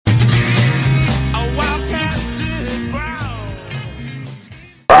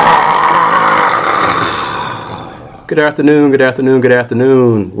Good afternoon, good afternoon, good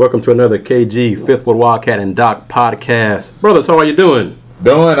afternoon. Welcome to another KG, Fifth Ward Wildcat and Doc podcast. Brothers, how are you doing?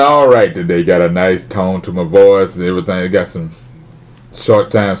 Doing all right today. Got a nice tone to my voice and everything. Got some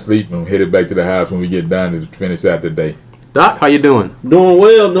short time sleep and headed back to the house when we get done to finish out the day. Doc, how you doing? Doing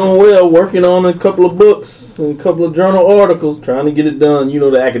well. Working on a couple of books and a couple of journal articles, trying to get it done. You know,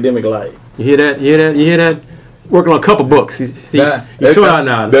 the academic life. You hear that? Working on a couple books. You short out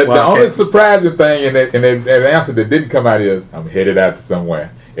now. The only surprising thing in the answer that didn't come out is I'm headed out to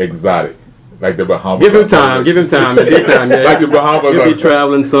somewhere exotic, like the Bahamas. Give him time. Yeah. Like the Bahamas. You'll be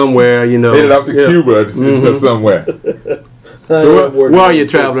traveling somewhere, you know. Headed up to Cuba or somewhere. So where are you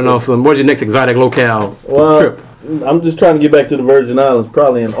traveling on? Where's your next exotic locale trip? I'm just trying to get back to the Virgin Islands,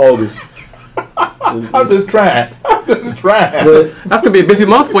 probably in August. I'm just trying. That's going to be a busy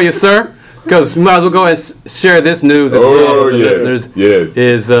month for you, sir. Because we might as well go and share this news as well with the listeners. Yes.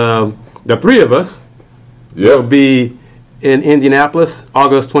 Is the three of us will be in Indianapolis,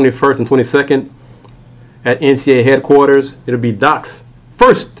 August 21st and 22nd at NCAA headquarters. It'll be Doc's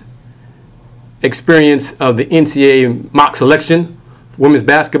first experience of the NCAA mock selection for women's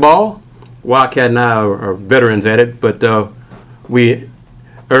basketball. Wildcat and I are veterans at it, but we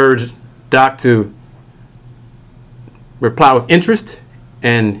urge Doc to reply with interest,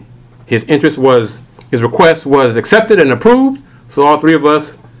 and his request was accepted and approved. So all three of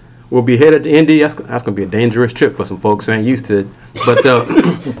us will be headed to Indy. That's going to be a dangerous trip for some folks who ain't used to it. But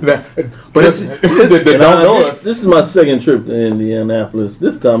this is my second trip to Indianapolis.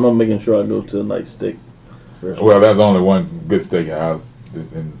 This time I'm making sure I go to a nice steak restaurant. Well, there's only one good steakhouse.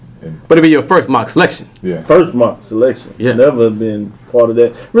 But it'll be your first mock selection. Yeah. First mock selection. Yeah. Never been part of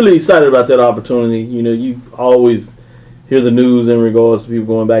that. Really excited about that opportunity. You know, you always hear the news in regards to people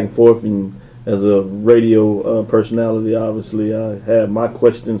going back and forth, and as a radio personality, obviously, I have my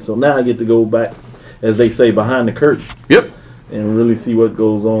questions. So now I get to go back, as they say, behind the curtain. Yep. And really see what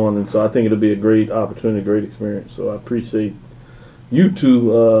goes on. And so I think it'll be a great opportunity, great experience. So I appreciate you two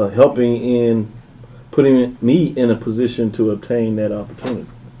helping in putting me in a position to obtain that opportunity.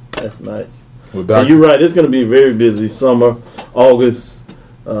 That's nice. Well, so you're right. It's going to be a very busy summer, August.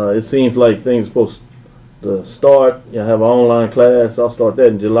 It seems like things are supposed to start. You have an online class. I'll start that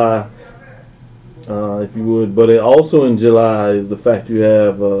in July, if you would. But also in July is the fact you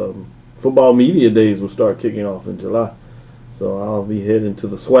have football media days will start kicking off in July. So I'll be heading to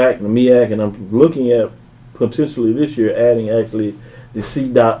the SWAC and the MEAC, and I'm looking at potentially this year adding actually the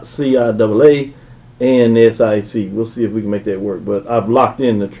CIAA and the SIAC. We'll see if we can make that work. But I've locked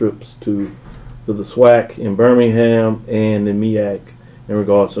in the trips to the SWAC in Birmingham and the MEAC in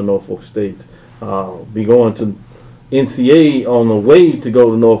regards to Norfolk State. I'll be going to NCAA on the way to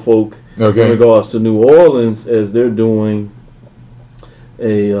go to Norfolk in regards to New Orleans, as they're doing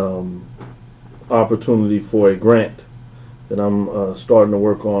a opportunity for a grant that I'm starting to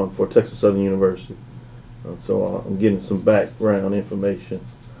work on for Texas Southern University. So I'm getting some background information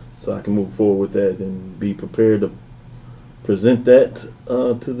so I can move forward with that and be prepared to present that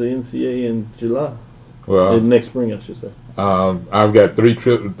to the NCAA in July. Well, next spring, I should say. I've got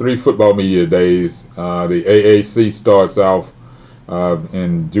three football media days. The AAC starts off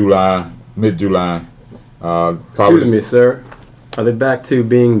in July, mid-July. Excuse me, sir. Are they back to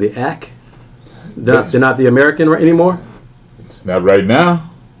being the AC? They're not the American anymore? Not right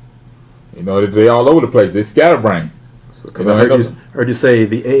now. You know, they're all over the place. They're scatterbrained. Because I heard you say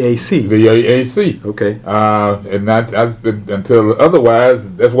the AAC. The AAC. Okay. And not until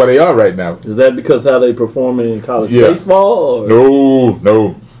otherwise, that's where they are right now. Is that because how they performing in college baseball? Or?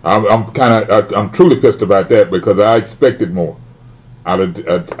 No. I'm truly pissed about that because I expected more out of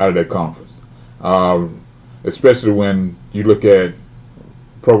that conference. Especially when you look at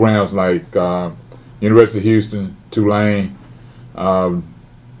programs like University of Houston, Tulane, and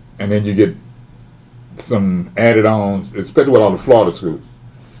then you get some added ons, especially with all the Florida schools.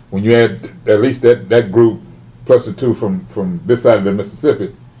 When you add at least that group plus the two from this side of the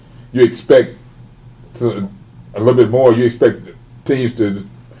Mississippi, you expect a little bit more. You expect teams to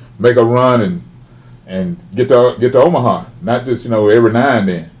make a run and get to Omaha, not just every now and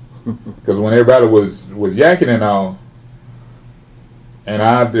then. Because when everybody was yakking and all, and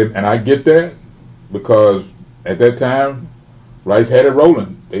I get that because at that time Rice had it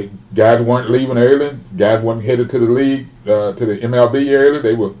rolling. Guys weren't leaving early. Guys weren't headed to the league, to the MLB early.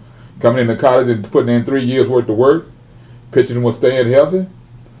 They were coming into college and putting in 3 years worth of work. Pitching was staying healthy.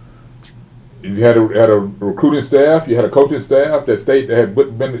 You had a recruiting staff. You had a coaching staff that had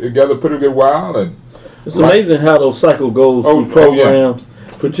been together a pretty good while. And it's amazing how those cycle goes through programs,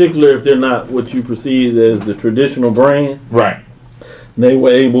 particularly if they're not what you perceive as the traditional brand. Right. They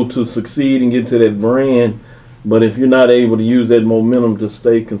were able to succeed and get to that brand But if you're not able to use that momentum to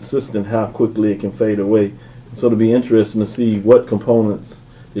stay consistent, how quickly it can fade away. So it'll be interesting to see what components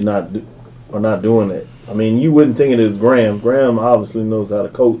are not doing that. I mean, you wouldn't think it is Graham. Graham obviously knows how to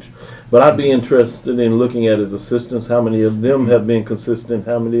coach. But I'd be interested in looking at his assistants, how many of them have been consistent,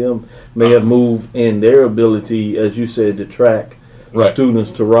 how many of them may have moved in their ability, as you said, to track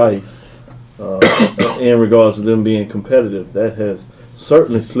students to Rice in regards to them being competitive. That has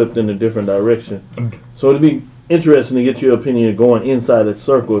certainly slipped in a different direction. So it'd be interesting to get your opinion of going inside that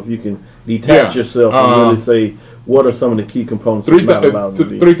circle if you can detach yourself and really say what are some of the key components of not allowing to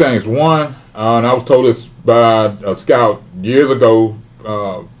be. Three things. One, and I was told this by a scout years ago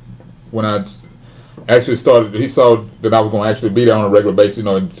when I actually started. He saw that I was going to actually be there on a regular basis,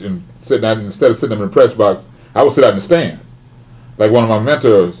 and sitting out, instead of sitting in the press box, I would sit out in the stands, like one of my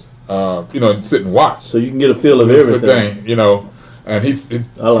mentors, and sit and watch. So you can get a feel of everything. And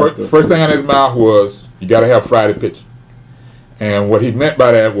first thing out of his mouth was, you got to have Friday pitching. And what he meant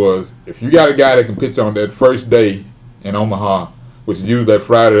by that was, if you got a guy that can pitch on that first day in Omaha, which is usually that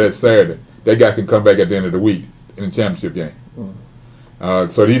Friday or that Saturday, that guy can come back at the end of the week in the championship game.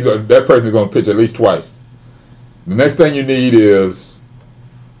 So that person is going to pitch at least twice. The next thing you need is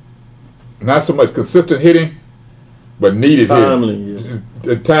not so much consistent hitting, but needed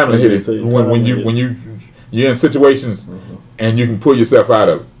hitting. Timely hitting. When you're in situations and you can pull yourself out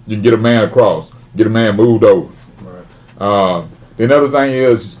of it. You can get a man across, get a man moved over. The another thing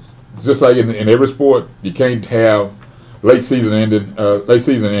is, just like in every sport, you can't have late season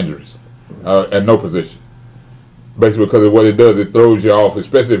injuries at no position. Basically, because of what it does, it throws you off,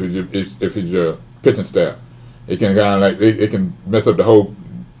 especially if it's your pitching staff. It can kind of it can mess up the whole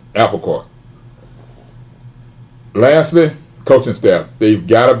apple cart. Lastly, coaching staff, they've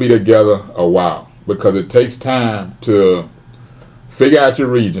got to be together a while because it takes time to figure out your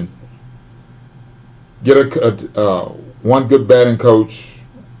region, get one good batting coach,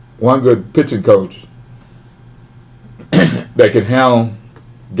 one good pitching coach that can handle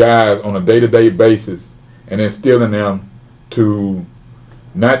guys on a day-to-day basis, and instill in them to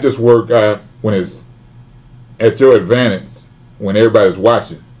not just work out when it's at your advantage, when everybody's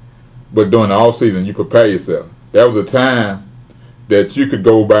watching, but during the off season you prepare yourself. That was a time that you could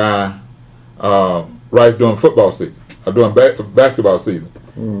go by right during football season or during basketball season,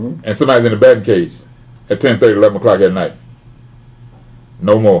 and somebody's in the batting cage at 10:30, 11 o'clock at night.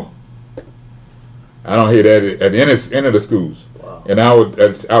 No more. I don't hear that at any of the schools. Wow. And I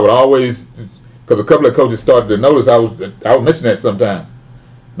would always, because a couple of coaches started to notice, I would mention that sometime.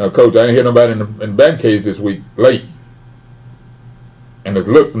 Now, coach, I didn't hear nobody in the batting cage this week late. And this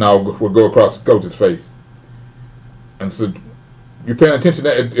look now would go across the coach's face. And so you paying attention.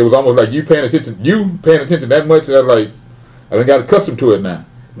 It was almost like you paying attention that much. I was like, I done got accustomed to it now.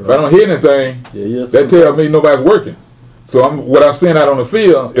 Right. If I don't hear anything, that tells me nobody's working. So what I'm seeing out on the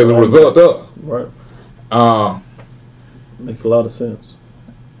field is a result of. Right. Makes a lot of sense.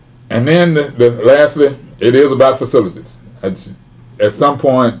 And then lastly, it is about facilities. At some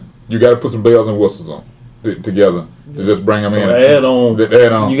point, you got to put some bells and whistles on together to just bring them in. Add on.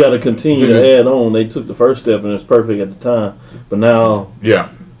 You got to continue to add on. They took the first step and it's perfect at the time, but now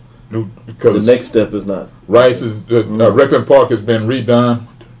because the next step is not. Rice is Recklin Park has been redone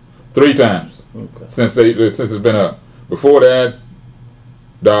 3 times since it's been up. Before that,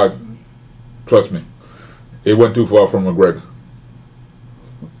 Doc, trust me, it wasn't too far from McGregor.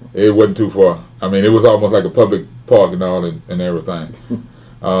 It wasn't too far. I mean, it was almost like a public park and all and everything.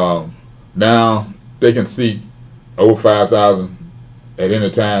 Now they can seat over 5,000 at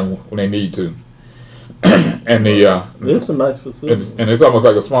any time when they need to. And it's a nice facility. And it's almost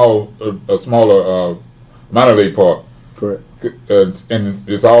like a smaller minor league park. Correct. And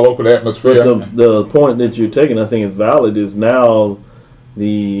it's all open atmosphere. But the point that you're taking, I think, is valid. Is now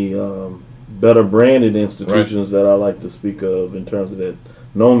the better branded institutions that I like to speak of in terms of that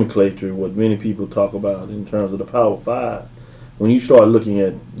nomenclature, what many people talk about in terms of the Power 5. When you start looking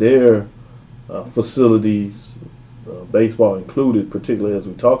at their facilities, baseball included, particularly as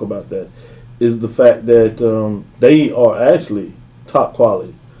we talk about that, is the fact that they are actually top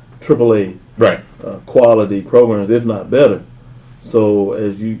quality, AAA quality programs, if not better. So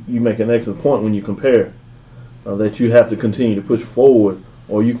as you make an excellent point when you compare that you have to continue to push forward,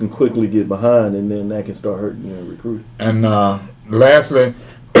 or you can quickly get behind, and then that can start hurting you in recruiting. And lastly,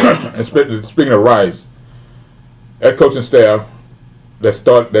 speaking of Rice, that coaching staff that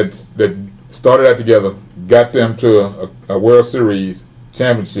started out together, got them to a World Series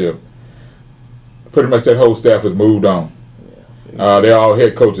championship. Pretty much that whole staff has moved on. They're all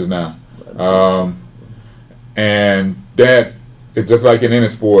head coaches now. And that is just like in any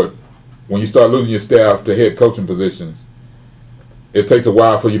sport. when you start losing your staff to head coaching positions, it takes a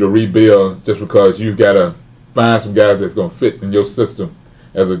while for you to rebuild just because you've got to find some guys that's going to fit in your system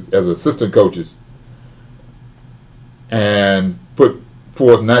as assistant coaches and put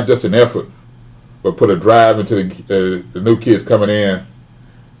forth not just an effort, but put a drive into the new kids coming in.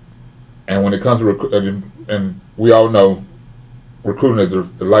 And when it comes to and we all know recruiting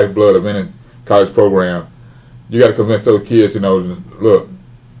is the lifeblood of any college program, you got to convince those kids, look,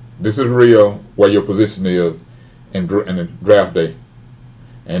 this is real where your position is in the draft day.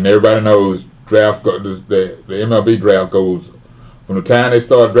 And everybody knows the MLB draft goes from the time they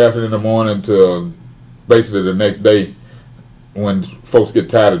start drafting in the morning to basically the next day when folks get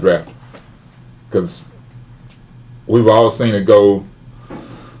tired of drafting. Because we've all seen it go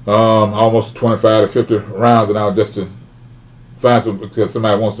almost 25 to 50 rounds now just to find because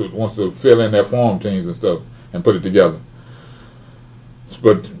somebody wants to fill in their farm teams and stuff and put it together.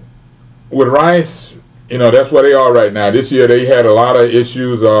 But with Rice, that's where they are right now. This year they had a lot of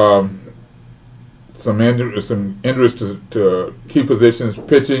issues, some injuries to key positions.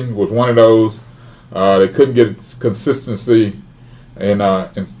 Pitching was one of those. They couldn't get consistency in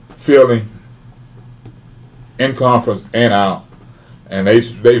fielding in conference and out, and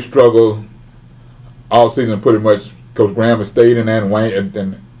they struggled all season pretty much. Coach Graham has stayed in there and Wayne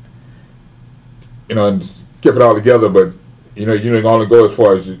and kept it all together. But you can only go as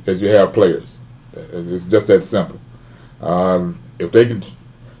far as you have players. It's just that simple. If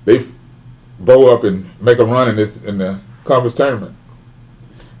they bow up and make a run in the conference tournament.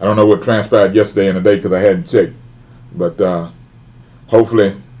 I don't know what transpired yesterday and today because I hadn't checked, but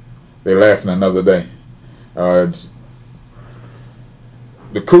hopefully they last another day. The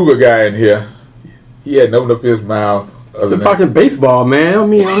Cougar guy in here, he hadn't opened up his mouth. So talking baseball, man. I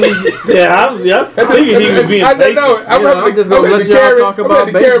mean, I figured he was being I know. I'm just going to let y'all talk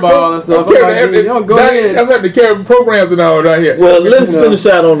about baseball and stuff. Go ahead. I'm having to carry programs and all right here. Well, let's finish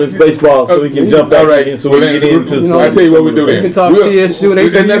out on this baseball so we can jump back in. So we can get into I'll tell you what we do then. We can talk TSU and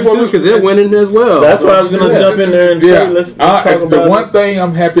HBCU because they're winning as well. That's why I was going to jump in there and say, let's talk about the one thing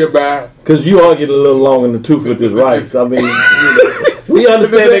I'm happy about. Because you all get a little long in the tooth with this Rice. I mean, we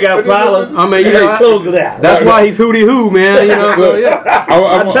understand they got problems. I mean, close it out. That's why he's hootie hoo, man. So yeah.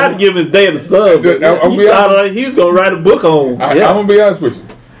 I tried to give his day of the sun, but he sounded like he was going to write a book on. I'm going to be honest with you.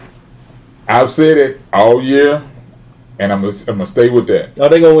 I've said it all year, and I'm going to stay with that. Are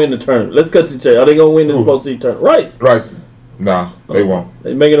they going to win the tournament? Let's cut to the chase. Are they going to win this postseason tournament? Rice. No, they won't.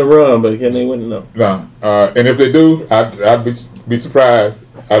 They're making a run, but can they win it? No. And if they do, I'd be surprised.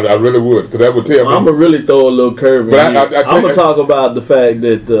 I really would, because that would tell me. I'm going to really throw a little curve in here. I'm going to talk about the fact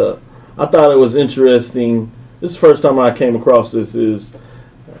that I thought it was interesting. This is the first time I came across this is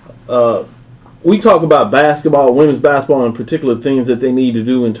we talk about basketball, women's basketball in particular, things that they need to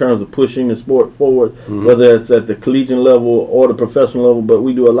do in terms of pushing the sport forward, whether it's at the collegiate level or the professional level, but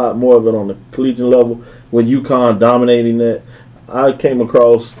we do a lot more of it on the collegiate level with UConn dominating that. I came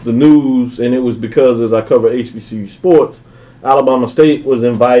across the news, and it was because as I cover HBCU sports, Alabama State was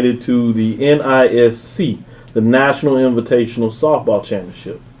invited to the NISC, the National Invitational Softball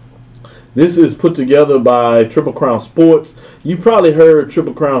Championship. This is put together by Triple Crown Sports. You probably heard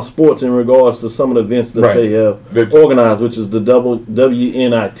Triple Crown Sports in regards to some of the events that they have organized, which is the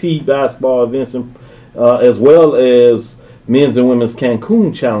WNIT basketball events, as well as men's and women's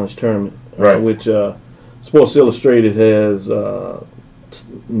Cancun Challenge Tournament, which Sports Illustrated has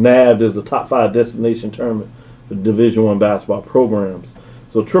nabbed as the top 5 destination tournament for Division I basketball programs.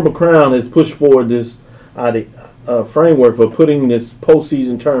 So Triple Crown has pushed forward this framework for putting this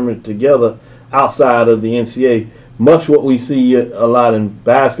postseason tournament together outside of the NCAA, much what we see a lot in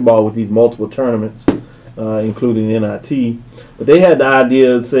basketball with these multiple tournaments, including NIT. But they had the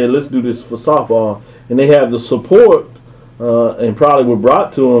idea to say, let's do this for softball, and they have the support and probably were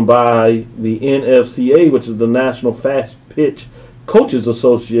brought to them by the NFCA, which is the National Fast Pitch Coaches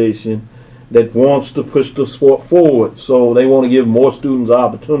Association, that wants to push the sport forward. So they want to give more students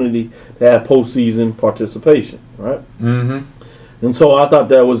opportunity to have postseason participation, right? Mm-hmm. And so I thought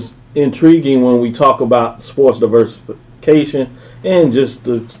that was intriguing when we talk about sports diversification and just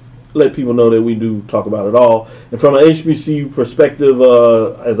to let people know that we do talk about it all. And from an HBCU perspective,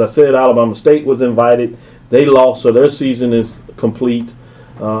 as I said, Alabama State was invited. They lost, so their season is complete.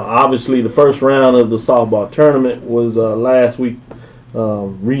 Obviously, the first round of the softball tournament was last week.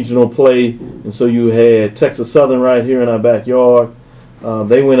 Regional play, and so you had Texas Southern right here in our backyard.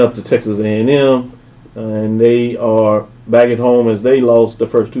 They went up to Texas A&M, and they are back at home as they lost the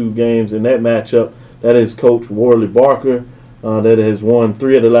first 2 games in that matchup. That is Coach Worley Barker, that has won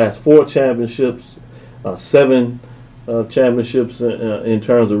 3 of the last 4 championships, 7 championships in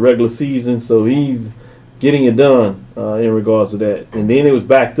terms of regular season, so he's getting it done in regards to that. And then it was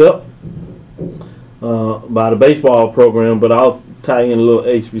backed up by the baseball program, but I'll tie in a little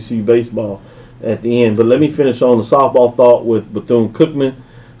HBC baseball at the end. But let me finish on the softball thought with Bethune-Cookman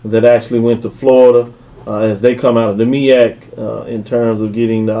that actually went to Florida as they come out of the MEAC in terms of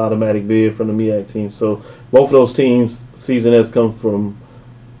getting the automatic bid from the MEAC team. So both of those teams' season has come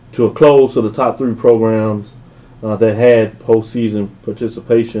to a close. So the top three programs that had postseason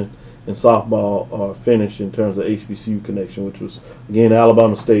participation in softball are finished in terms of HBCU connection, which was, again,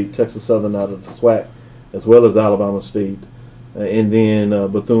 Alabama State, Texas Southern out of the SWAC, as well as Alabama State, and then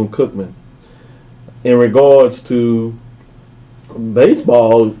Bethune-Cookman. In regards to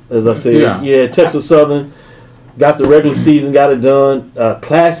baseball, as I said, Texas Southern got the regular season, got it done.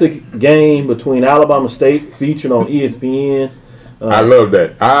 Classic game between Alabama State, featured on ESPN. I love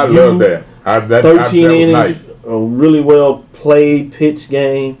that. I love that. 13 innings, nice. A really well played pitch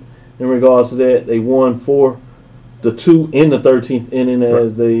game in regards to that. They won 4-2 in the 13th inning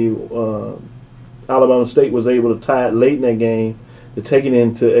as Alabama State was able to tie it late in that game to take it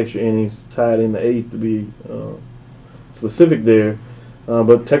into extra innings, tied in the 8th to be specific there.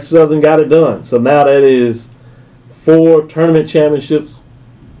 But Texas Southern got it done. So now that is 4 tournament championships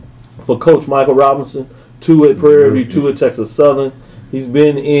for Coach Michael Robinson, 2 at Prairie View, 2 at Texas Southern. He's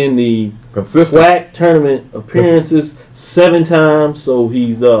been in the SWAC tournament appearances 7 times, so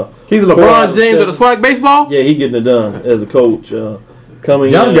he's the LeBron James of the SWAC baseball? Yeah, he's getting it done as a coach.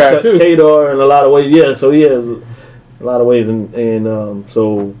 Coming young in, guy too. Kadar in a lot of ways. Yeah, so he has a lot of ways, and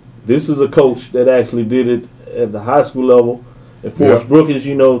so this is a coach that actually did it at the high school level. At Forest Brook, as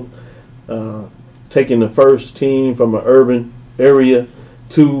you know, taking the first team from an urban area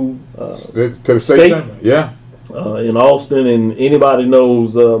to the state. In Austin, and anybody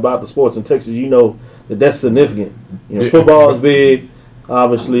knows about the sports in Texas, you know that's significant. Football is big,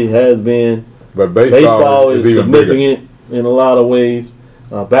 obviously has been, but baseball is significant in a lot of ways.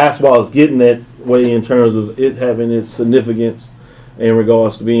 Basketball is getting that way in terms of it having its significance in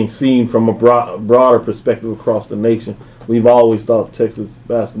regards to being seen from a broader perspective across the nation. We've always thought Texas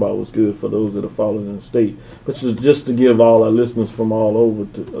basketball was good for those that are following in the state, but just to give all our listeners from all over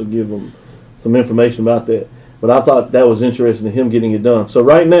to give them some information about that. But I thought that was interesting in him getting it done. So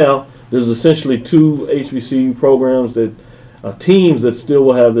right now, there's essentially 2 HBCU programs that teams that still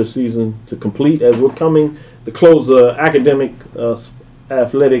will have their season to complete as we're coming to close the academic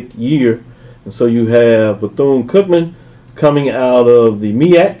athletic year. And so you have Bethune-Cookman coming out of the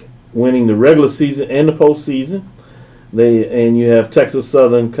MEAC, winning the regular season and the postseason. And you have Texas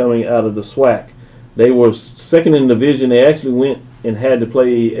Southern coming out of the SWAC. They were second in the division. They actually went and had to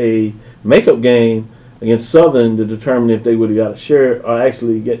play a makeup game against Southern to determine if they would have got a share, or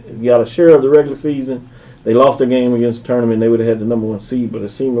actually got a share of the regular season. They lost their game against the tournament. They would have had the number 1 seed, but it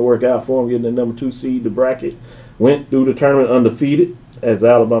seemed to work out for them, getting the number 2 seed. The bracket went through the tournament undefeated, as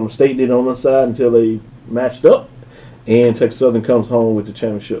Alabama State did on the side, until they matched up, and Texas Southern comes home with the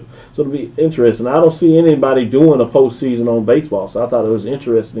championship. So it'll be interesting. I don't see anybody doing a postseason on baseball, so I thought it was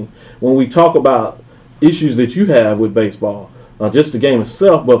interesting when we talk about issues that you have with baseball. Not just the game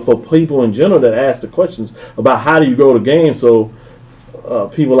itself, but for people in general that ask the questions about how do you go to games, so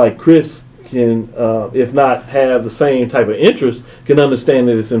people like Chris can, if not have the same type of interest, can understand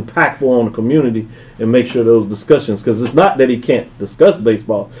that it's impactful on the community and make sure those discussions, because it's not that he can't discuss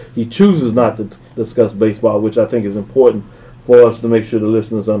baseball. He chooses not to discuss baseball, which I think is important for us to make sure the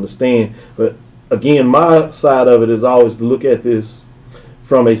listeners understand. But again, my side of it is always to look at this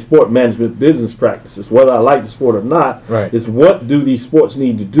from a sport management business practices. Whether I like the sport or not, is what do these sports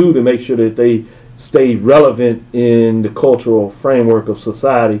need to do to make sure that they stay relevant in the cultural framework of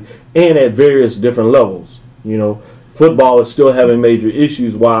society and at various different levels. Football is still having major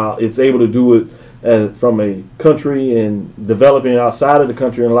issues while it's able to do it from a country and developing outside of the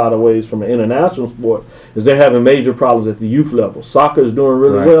country in a lot of ways from an international sport, is they're having major problems at the youth level. Soccer is doing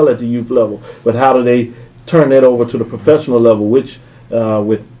really well at the youth level, but how do they turn that over to the professional level, which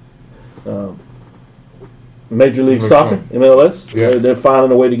with Major League Soccer, MLS, they're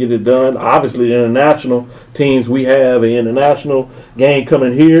finding a way to get it done. Obviously, the international teams, we have an international game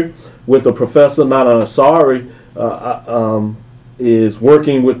coming here with a professor, Nana Asari, is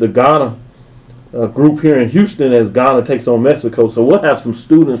working with the Ghana group here in Houston as Ghana takes on Mexico. So we'll have some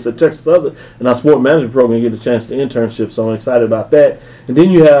students at Texas Southern in our sport management program get a chance to internship. So I'm excited about that. And then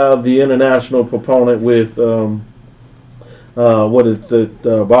you have the international proponent with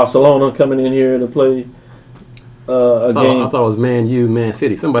Barcelona coming in here to play a I game. thought it was Man U, Man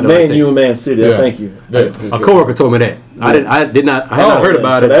City. Somebody Man like that. U and Man City. Yeah. Thank you. Yeah. A coworker told me that. I had not heard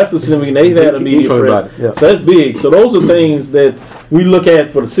about so it. That's the significant. They've had a He media told me press. about it, yeah. So that's big. So those are things that we look at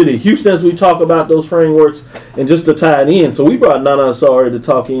for the city of Houston as we talk about those frameworks, and just to tie it in. So we brought Nana Asari to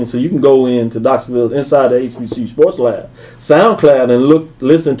talk in. So you can go into Doxville inside the HBC Sports Lab SoundCloud and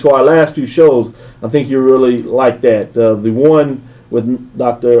listen to our last two shows. I think you really like that. The one with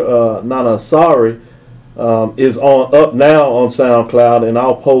Dr. Nana Asari is up now on SoundCloud, and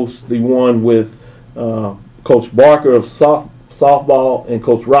I'll post the one with Coach Barker of softball and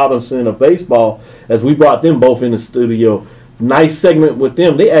Coach Robinson of baseball, as we brought them both in the studio. Nice segment with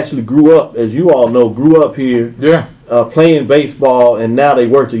them. They actually grew up, as you all know, here, playing baseball, and now they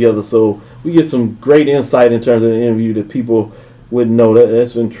work together. So we get some great insight in terms of the interview that people wouldn't know.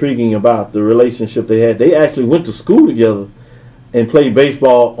 That's intriguing about the relationship they had. They actually went to school together and played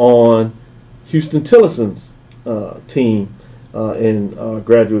baseball on Houston Tillison's team and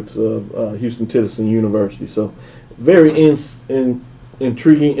graduates of Houston Tillison University. So very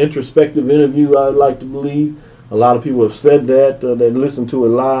intriguing, introspective interview, I'd like to believe. A lot of people have said that. They listened to it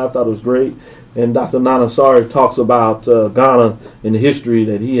live, thought it was great. And Dr. Nana Asari talks about Ghana and the history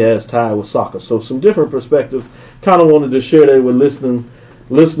that he has tied with soccer. So some different perspectives. Kind of wanted to share that with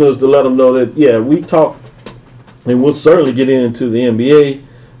listeners to let them know that, yeah, we talk, and we'll certainly get into the NBA,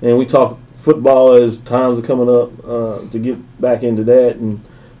 and we talk football as times are coming up to get back into that and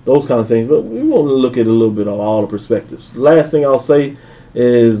those kind of things. But we want to look at a little bit of all the perspectives. Last thing I'll say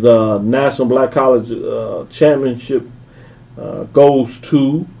is National Black College Championship goes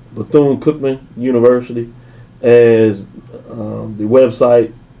to Bethune-Cookman University, as the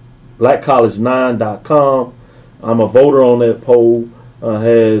website blackcollege9.com. I'm a voter on that poll.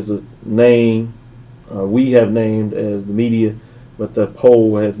 Has a name we have named as the media, but the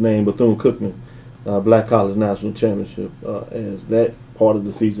poll has named Bethune-Cookman Black College National Championship as that part of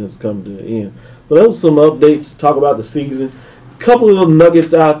the season has come to an end. So those are some updates to talk about the season. Couple of little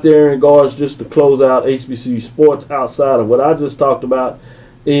nuggets out there in regards just to close out HBCU sports outside of what I just talked about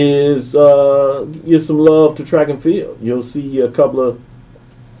is give some love to track and field. You'll see a couple of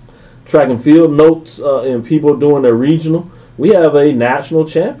track and field notes and people doing their regional. We have a national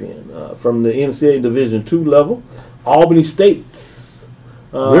champion from the NCAA Division II level, Albany State's.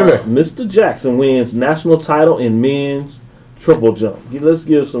 Really? Mr. Jackson wins national title in men's triple jump. Let's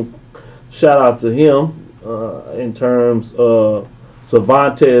give some shout out to him. In terms of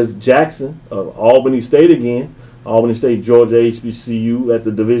Cervantes Jackson of Albany State again. Albany State, Georgia HBCU at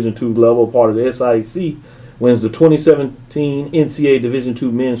the Division II level, part of the SIC, wins the 2017 NCAA Division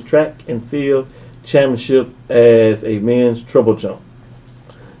II Men's Track and Field Championship as a men's triple jump.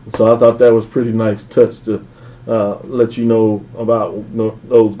 So I thought that was pretty nice touch to let you know about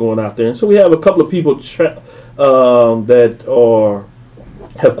those going out there. And so we have a couple of people that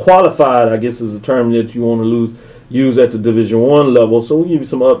have qualified, I guess is a term that you want to use at the Division I level. So we'll give you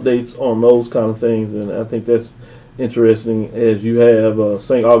some updates on those kind of things, and I think that's interesting as you have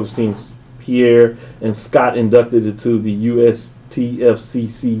St. Augustine's Pierre and Scott inducted into the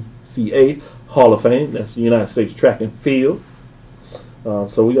USTFCCCA Hall of Fame. That's the United States Track and Field.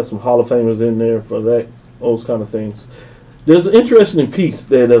 So we got some Hall of Famers in there for those kind of things. There's an interesting piece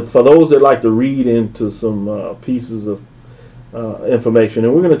that for those that like to read into some pieces of information,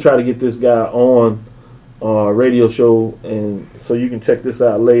 and we're going to try to get this guy on our radio show, and so you can check this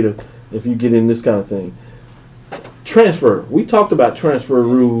out later if you get in this kind of thing. Transfer. We talked about transfer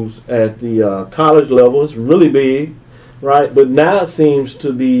rules at the college level. It's really big, right? But now it seems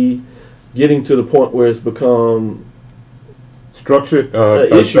to be getting to the point where it's become structured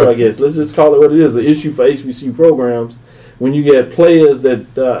issue, I guess. Let's just call it what it is, an issue for HBCU programs. When you get players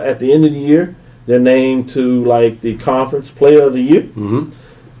that at the end of the year, they're named to like the conference player of the year. Mm-hmm.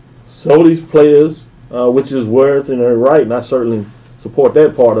 So these players, which is worth and they're right, and I certainly support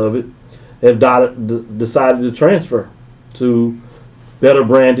that part of it, have decided to transfer to better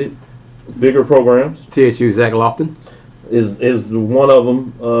branded, bigger programs. TSU Zach Lofton is one of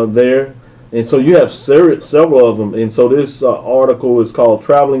them there. And so you have several of them. And so this article is called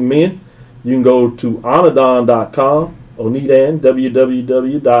Traveling Men. You can go to onnidan.com, Onnidan,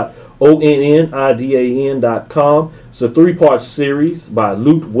 www.onnidan.com. It's a 3-part series by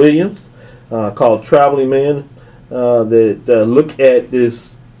Luke Williams called Traveling Men that look at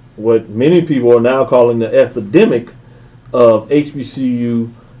this, what many people are now calling the epidemic of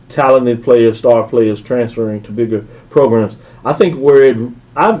HBCU talented players, star players transferring to bigger programs. I think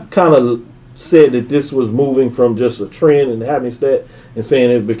I've kind of said that this was moving from just a trend and having that and saying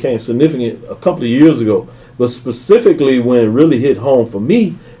it became significant a couple of years ago. But specifically when it really hit home for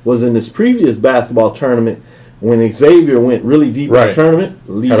me was in this previous basketball tournament when Xavier went really deep in the tournament,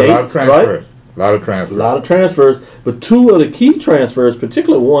 Elite Had a Eight, lot of transfers. A lot of transfers. A lot of transfers, but two of the key transfers,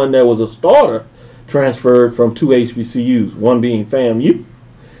 particularly one that was a starter, transferred from two HBCUs, one being FAMU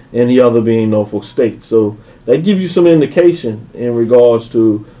and the other being Norfolk State. So that gives you some indication in regards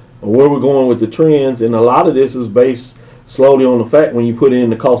to where we're going with the trends, and a lot of this is based slowly on the fact when you put in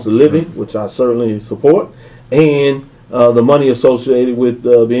the cost of living, which I certainly support, and the money associated with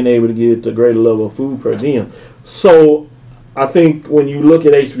being able to get a greater level of food per diem. So I think when you look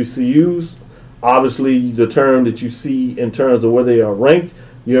at HBCUs, obviously the term that you see in terms of where they are ranked,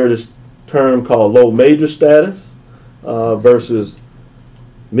 you heard this term called low major status versus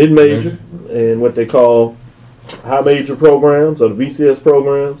mid-major and what they call high major programs or the BCS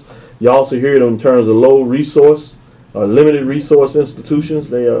programs. You also hear it in terms of low resource or limited resource institutions.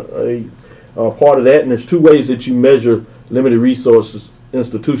 They are a part of that, and there's two ways that you measure limited resources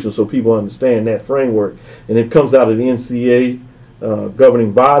institutions so people understand that framework. And it comes out of the NCAA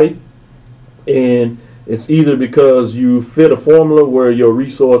governing body, and it's either because you fit a formula where your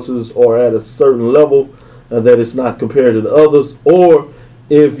resources are at a certain level that it's not compared to the others, or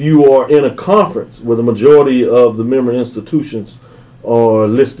if you are in a conference where the majority of the member institutions are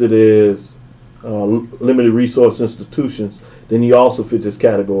listed as limited resource institutions, then you also fit this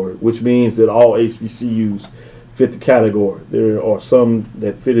category, which means that all HBCUs fit the category. There are some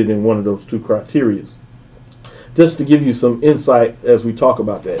that fit it in one of those two criteria. Just to give you some insight as we talk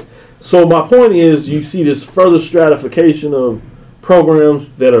about that. So my point is, you see this further stratification of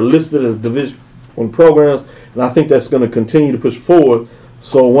programs that are listed as Division I programs, and I think that's going to continue to push forward.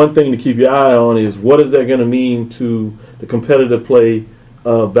 So one thing to keep your eye on is what is that going to mean to the competitive play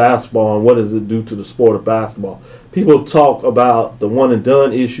of basketball, and what does it do to the sport of basketball? People talk about the one and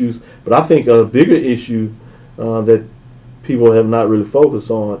done issues, but I think a bigger issue that people have not really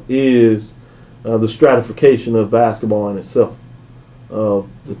focused on is the stratification of basketball in itself, of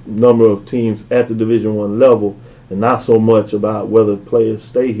the number of teams at the Division I level, and not so much about whether players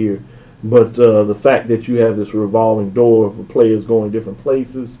stay here, but the fact that you have this revolving door for players going different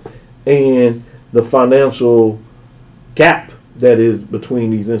places, and the financial gap that is between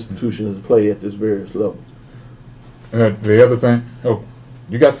these institutions that play at this various level. And the other thing,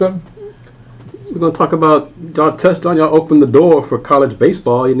 you got something? We're going to talk about, y'all touched on, y'all opened the door for college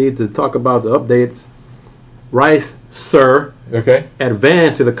baseball. You need to talk about the updates. Rice, sir,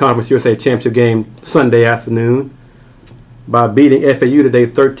 advanced to the Conference USA Championship game Sunday afternoon by beating FAU today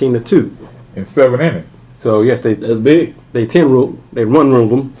 13-2 in 7 innings. So yes, that's big. They run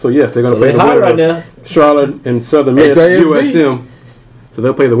them. So yes, they're going to play the winner right now. Charlotte and Southern Miss USM. So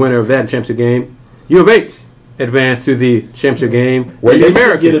they'll play the winner of that championship game. U of H advanced to the championship game. Well, they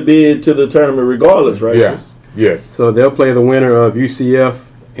get a bid to the tournament regardless, right? Yeah. Yes. So they'll play the winner of UCF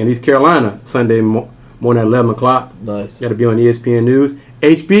and East Carolina Sunday morning at 11 o'clock. Nice. Got to be on ESPN News.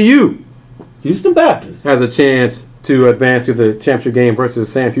 HBU, Houston Baptist, has a chance to advance to the championship game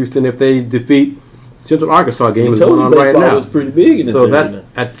versus Sam Houston if they defeat Central Arkansas game is going on right now. Was pretty big in this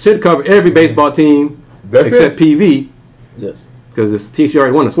that should cover every baseball team except PV. Yes. Because it's TC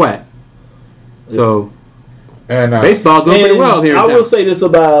already won the SWAC. Yes. So and baseball doing pretty well here. I will say this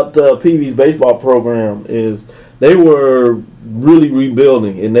about PV's baseball program is they were really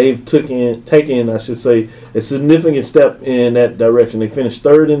rebuilding, and they've taken I should say a significant step in that direction. They finished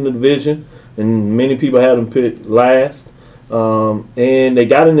third in the division, and many people had them picked last. And they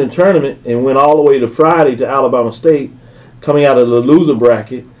got in the tournament and went all the way to Friday to Alabama State, coming out of the loser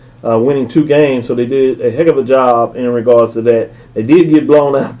bracket, winning 2 games. So they did a heck of a job in regards to that. They did get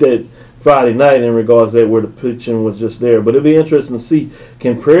blown out that Friday night in regards to that, where the pitching was just there. But it'll be interesting to see,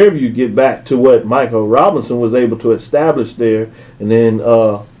 can Prairie View get back to what Michael Robinson was able to establish there, and then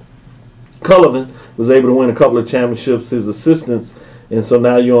Cullivan was able to win a couple of championships, his assistants. And so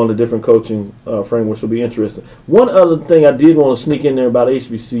now you're on a different coaching framework, so it'll be interesting. One other thing I did want to sneak in there about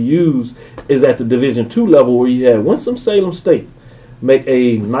HBCUs is at the Division II level, where you had Winston-Salem State make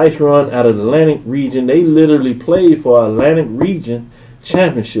a nice run out of the Atlantic region. They literally played for Atlantic region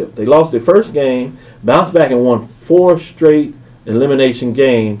championship. They lost their first game, bounced back and won 4 straight elimination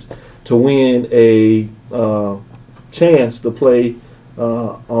games to win a chance to play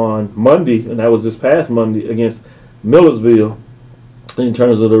on Monday, and that was this past Monday, against Millersville. In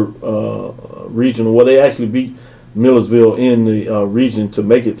terms of the regional, well, they actually beat Millersville in the region to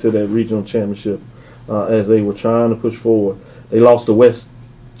make it to that regional championship as they were trying to push forward. They lost to West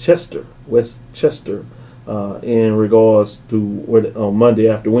Chester in regards to on Monday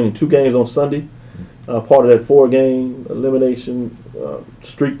after winning 2 games on Sunday. Part of that 4-game elimination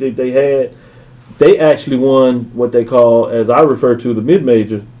streak that they had. They actually won what they call, as I refer to, the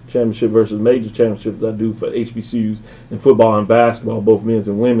mid-major championship versus major championships I do for HBCUs in football and basketball, both men's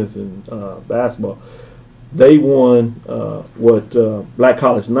and women's in basketball. They won what Black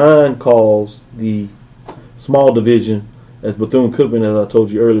College 9 calls the small division, as Bethune-Cookman, as I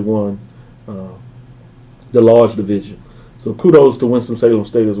told you earlier, won the large division. So kudos to Winston-Salem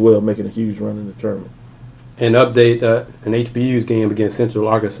State as well, making a huge run in the tournament. And update, an HBU's game against Central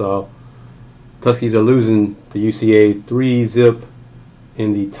Arkansas. Huskies are losing the UCA 3-zip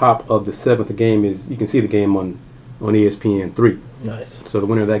in the top of the 7th. Game is, you can see the game on ESPN 3. Nice. So the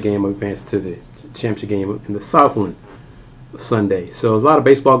winner of that game advanced to the championship game in the Southland Sunday. So there's a lot of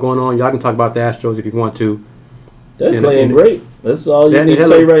baseball going on. Y'all can talk about the Astros if you want to. They're playing great. That's all you need to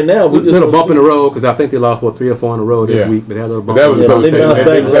say right now. We just little bump in the road because I think they lost 3 or 4 in a row this week, but they had a little bump. They bounced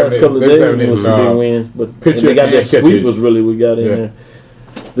back the last couple of days with some big wins, but they got that sweep was really we got in there.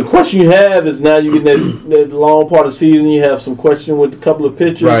 The question you have is now you get that long part of the season. You have some question with a couple of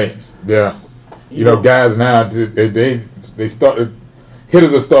pitchers. Right. Yeah. You know, guys now they started.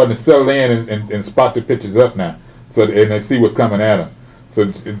 Hitters are starting to settle in and spot the pitchers up now, so and they see what's coming at them. So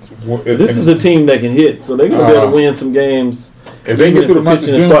this is a team that can hit, so they're going to be able to win some games. If they get through the month of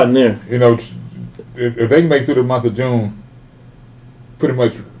June, you know, if they can make through the month of June, pretty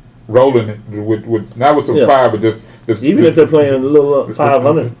much rolling with not with some fire, but just even if they're playing a little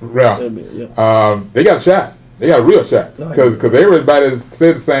 500. They got a shot. They got a real shot because everybody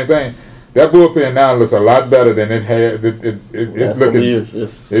said the same thing. That bullpen now looks a lot better than it had. It's looking.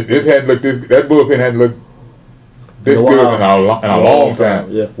 It had looked this. That bullpen had looked this good in a long time.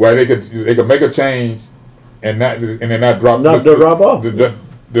 Yes. Where they could make a change and then not drop off.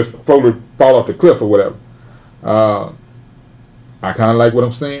 Just fall off the cliff or whatever. I kind of like what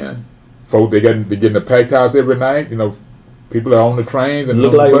I'm seeing. Folks, they're getting the packed house every night. You know, people are on the trains and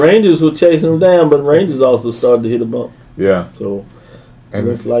look like Rangers were chasing them down, but Rangers also started to hit a bump. Yeah. So. And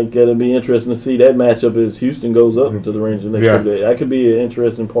it's like it'll be interesting to see that matchup as Houston goes up to the Rangers next week. That could be an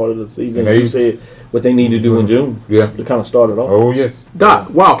interesting part of the season. As you said, what they need to do in June to kind of start it off. Oh, yes. Doc,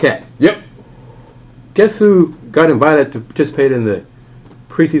 Wildcat. Yep. Guess who got invited to participate in the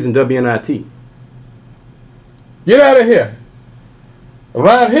preseason WNIT? Get out of here.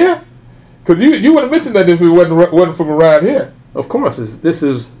 Around here? Because you would have mentioned that if it wasn't from around here. Of course. This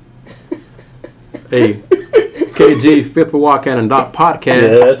is a KG, Fifth with Wildcat and Doc podcast.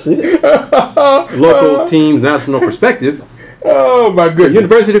 Yeah, that's it. Local teams, national perspective. Oh, my goodness.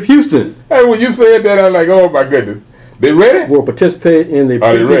 University of Houston. Hey, when you said that, I was like, oh, my goodness. They ready? Will participate in the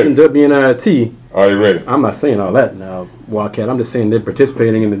preseason WNIT. Are they ready? I'm not saying all that now, Wildcat. I'm just saying they're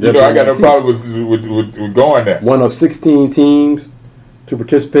participating in the WNIT. You know, I got no problem with going there. One of 16 teams to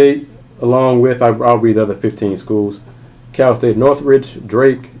participate, along with, I'll read the other 15 schools. Cal State Northridge,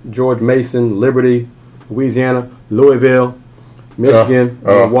 Drake, George Mason, Liberty, Louisiana, Louisville, Michigan,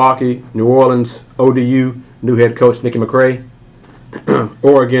 Milwaukee, New Orleans, ODU, new head coach Nicky McRae,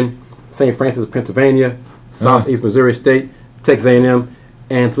 Oregon, St. Francis of Pennsylvania, Southeast Missouri State, Texas A&M,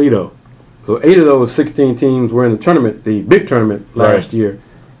 and Toledo. So 8 of those 16 teams were in the tournament, the big tournament last year.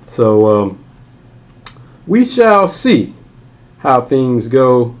 So we shall see how things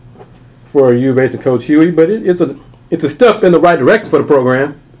go for U of H and Coach Huey, but it's a step in the right direction for the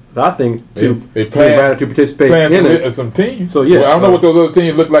program. I think they plan to participate in some teams. So yes, I don't know what those other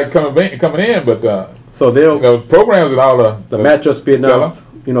teams look like coming in, but so they'll programs and all the matchups be announced,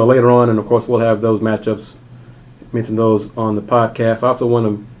 later on, and of course we'll have those matchups. Mention those on the podcast. I also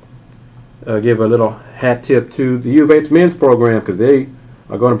want to give a little hat tip to the U of H men's program because they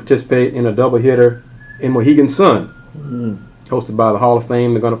are going to participate in a doubleheader in Mohegan Sun, hosted by the Hall of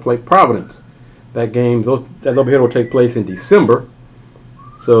Fame. They're going to play Providence. That doubleheader will take place in December.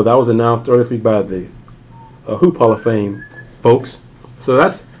 So that was announced earlier this week by the Hoop Hall of Fame folks. So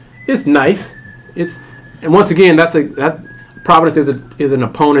it's nice. And once again, that Providence is an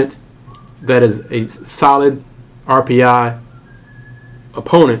opponent that is a solid RPI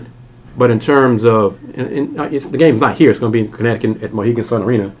opponent. But in terms of the game's not here. It's going to be in Connecticut at Mohegan Sun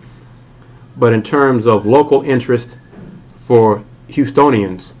Arena. But in terms of local interest for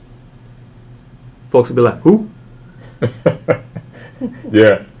Houstonians, folks will be like, who?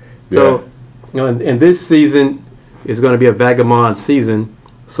 Yeah. So, and this season is going to be a vagabond season.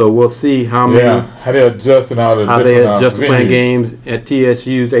 So we'll see how they adjust and how they adjust to playing games at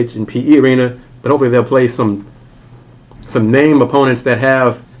TSU's H&PE Arena. But hopefully they'll play some name opponents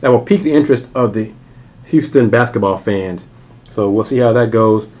that will pique the interest of the Houston basketball fans. So we'll see how that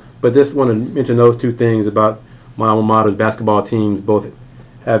goes. But just want to mention those two things about my alma mater's basketball teams, both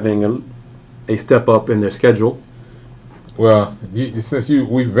having a step up in their schedule. Well, since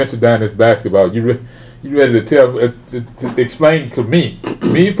we ventured down this basketball, you ready to tell to explain to me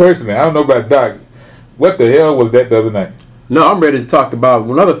personally? I don't know about Doc. What the hell was that the other night? No, I'm ready to talk about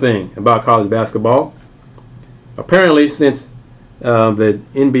another thing about college basketball. Apparently, since the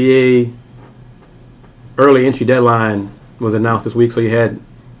NBA early entry deadline was announced this week, so you had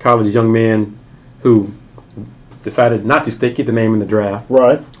college young men who decided not to keep the name in the draft.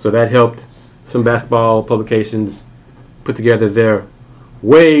 Right. So that helped some basketball publications put together their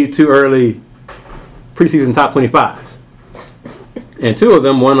way too early preseason top 25s. And two of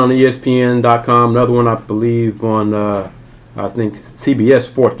them, one on ESPN.com, another one I believe on I think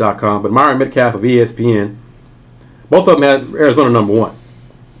CBSSports.com, but Myron Metcalf of ESPN. Both of them had Arizona number 1.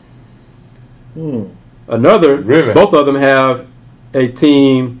 Really? Both of them have a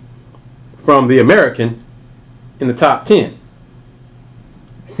team from the American in the top 10.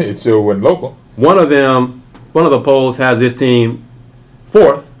 It sure wasn't local. One of the polls has this team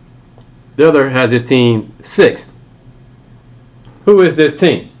 4th. The other has this team 6th. Who is this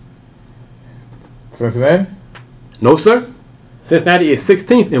team? Cincinnati? No, sir. Cincinnati is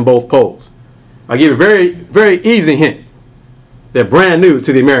 16th in both polls. I'll give you a very, very easy hint. They're brand new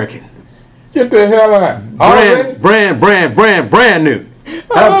to the American. Get the hell out. Brand new.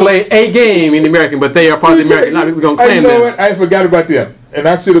 Haven't played a game in the American, but they are part of the American. Now we're going to claim them. What? I forgot about them. And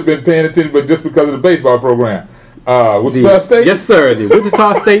I should have been paying attention, but just because of the baseball program. Wichita State? Yes, sir. The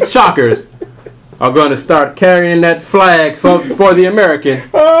Wichita State Shockers are going to start carrying that flag for the American.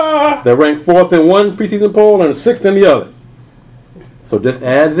 They're ranked 4th in one preseason poll and 6th in the other. So just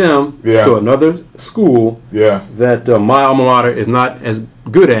add them to another school that my alma mater is not as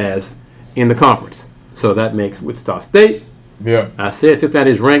good as in the conference. So that makes Wichita State. Yeah. I said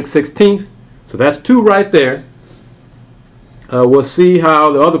Cincinnati is ranked 16th. So that's 2 right there. We'll see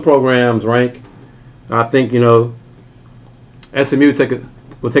how the other programs rank. I think, SMU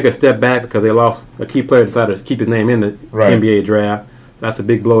will take a step back because they lost a key player, decided to keep his name in the NBA draft. That's a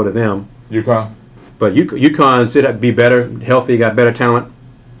big blow to them. UConn? But UConn should be better, healthy, got better talent.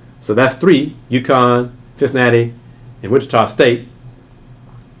 So that's 3, UConn, Cincinnati, and Wichita State.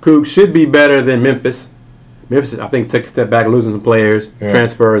 Cougs should be better than Memphis. Memphis, I think, took a step back, losing some players,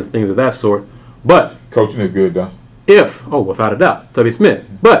 transfers, things of that sort. But coaching is good, though. Without a doubt, Tubby Smith.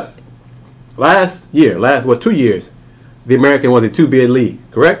 But last 2 years, the American was a 2-bid league,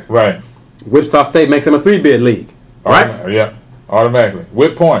 correct? Right. Wichita State makes them a 3-bid league, right? Yeah, automatically.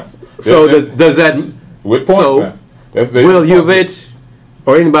 With points. So does that... With points, will U of H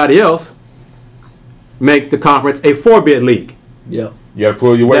or anybody else make the conference a 4-bid league? Yeah. You got to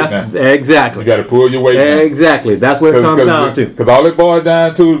pull your weight down. Exactly. You got to pull your weight down. Exactly. That's what it comes down to. Because all it boils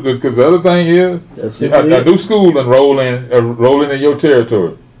down to, because the other thing is, a new school enrolling in your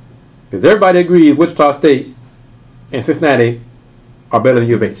territory. Because everybody agrees Wichita State and Cincinnati are better than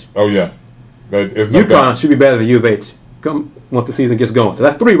U of H. Oh, yeah. UConn should be better than U of H once the season gets going. So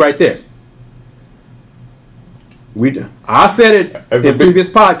that's 3 right there. I said it in previous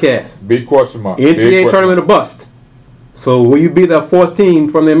podcasts. Big question mark. NCAA tournament or bust. So will you be the 4th team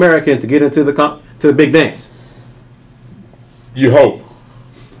from the American to get into the big dance? You hope.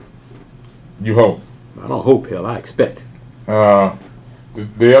 I don't hope, hell, I expect.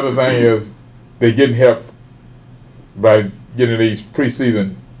 The other thing is they're getting help by getting these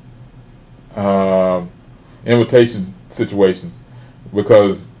preseason invitation situations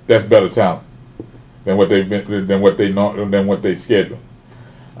because that's better talent than what they schedule.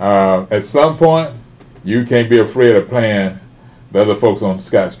 At some point, you can't be afraid of playing the other folks on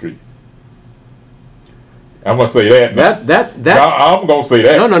Scott Street. I'm gonna say that. I'm gonna say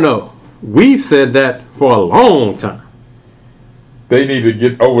that. No. We've said that for a long time. They need to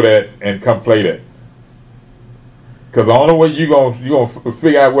get over that and come play that. Because the only way you gonna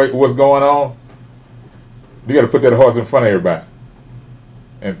figure out what's going on, you got to put that horse in front of everybody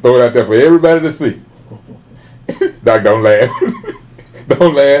and throw it out there for everybody to see. Doc, don't laugh.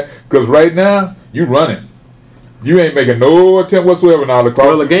 Don't laugh. Because right now, you running. You ain't making no attempt whatsoever now to cross.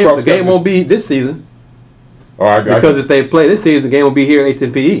 Well, the game won't be this season. Because if they play this season, the game will be here at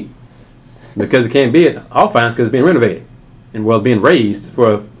HMPE. Because it can't be at Alphines because it's being renovated and being raised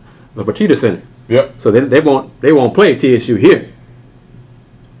for the Fertitta Center. Yep. So they won't play TSU here.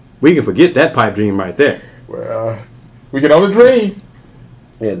 We can forget that pipe dream right there. Well, we can only dream.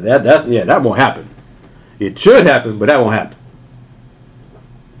 Yeah, that won't happen. It should happen, but that won't happen.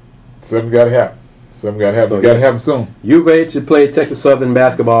 Something got to happen. So got to happen soon. U of H should play Texas Southern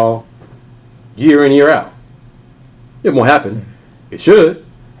basketball year in, year out. It won't happen. It should,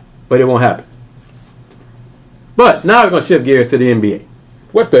 but it won't happen. But now we're going to shift gears to the NBA.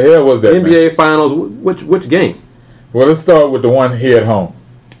 What the hell was that, NBA Finals, which game? Well, let's start with the one here at home,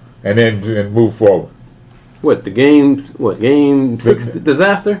 and then move forward. What, game 6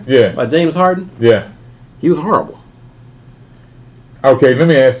 disaster? Yeah. By James Harden? Yeah. He was horrible. Okay, let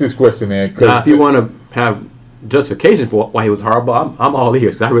me ask this question then. Now, if you want to have justification for why he was horrible, I'm all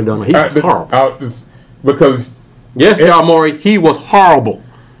ears because I really don't know. He was horrible. Because yes, Daryl Morey, he was horrible.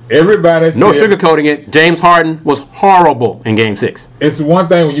 Everybody no sugarcoating it. James Harden was horrible in Game 6. It's one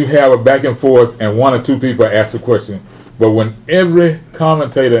thing when you have a back and forth and one or two people ask the question, but when every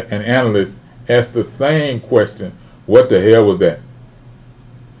commentator and analyst asks the same question, what the hell was that?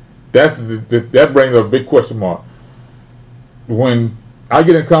 That brings up a big question mark. When I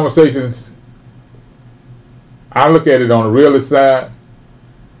get in conversations, I look at it on the realist side.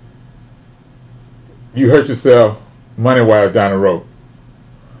 You hurt yourself money-wise down the road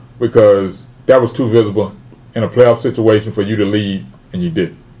because that was too visible in a playoff situation for you to lead, and you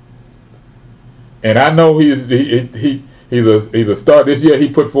didn't. And I know he's a star this year. He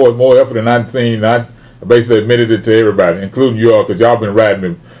put forth more effort than I've seen. I basically admitted it to everybody, including you all, because y'all been riding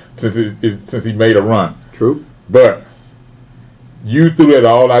him since he made a run. True. But you threw it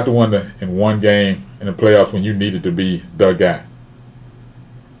all out the window in one game in the playoffs when you needed to be the guy.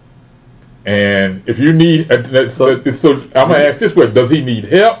 And if you need, so I'm going to ask this question: does he need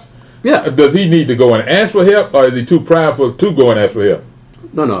help? Yeah. Does he need to go and ask for help, or is he too prideful to go and ask for help?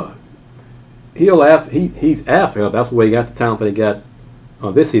 No. He'll ask. He's asked for help. That's where he got the talent that he got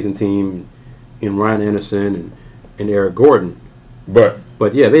on this season team in Ryan Anderson and Eric Gordon. But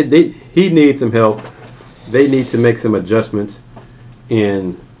yeah, he needs some help. They need to make some adjustments.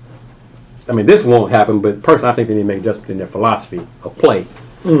 And I mean, this won't happen. But personally, I think they need to make adjustments in their philosophy of play.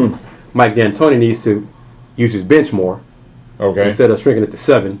 Mike D'Antoni needs to use his bench more. Okay. Instead of shrinking it to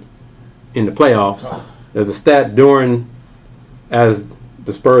 7 in the playoffs. There's a stat as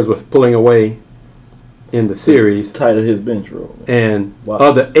the Spurs was pulling away in the series. Tighter his bench role. And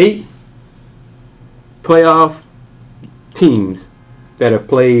of the 8 playoff teams that have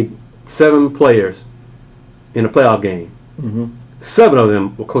played 7 players in a playoff game, 7 of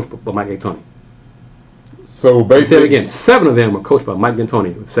them were coached by Mike D'Antoni. So basically, again, 7 of them were coached by Mike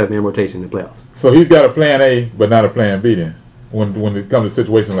D'Antoni with 7-man rotation in the playoffs. So he's got a plan A, but not a plan B then, when it comes to a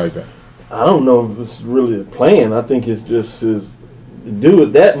situation like that. I don't know if it's really a plan. I think it's just his do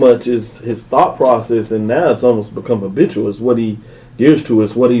it that much is his thought process, and now it's almost become habitual. It's what he gears to.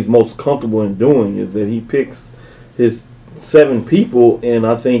 It's what he's most comfortable in doing. Is that he picks his 7 people, and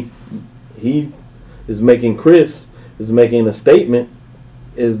I think he is making a statement.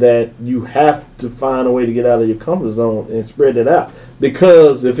 Is that you have to find a way to get out of your comfort zone and spread it out.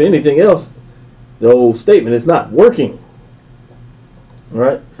 Because if anything else, the old statement is not working.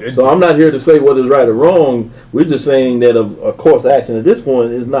 Right? So I'm not here to say whether it's right or wrong. We're just saying that a course of action at this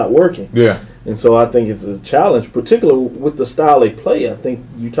point is not working. Yeah. And so I think it's a challenge, particularly with the style they play. I think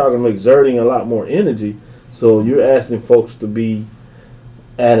you're talking about exerting a lot more energy. So you're asking folks to be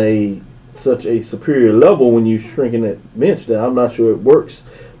at such a superior level when you're shrinking that bench that I'm not sure it works,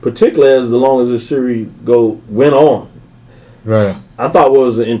 particularly as long as the series went on. Right. I thought what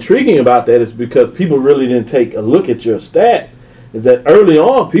was intriguing about that is because people really didn't take a look at your stat, is that early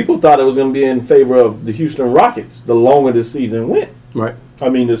on people thought it was going to be in favor of the Houston Rockets the longer the season went. Right. I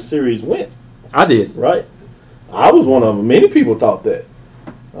mean, the series went. I did. Right. I was one of them. Many people thought that.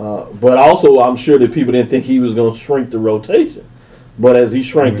 But also I'm sure that people didn't think he was going to shrink the rotation. But as he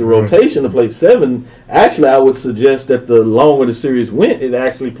shrank the rotation to play 7, actually I would suggest that the longer the series went, it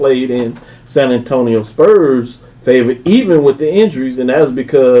actually played in San Antonio Spurs' favor, even with the injuries. And that was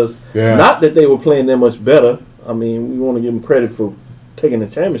because, not that they were playing that much better. I mean, we want to give them credit for taking the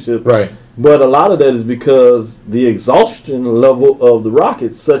championship. Right. But a lot of that is because the exhaustion level of the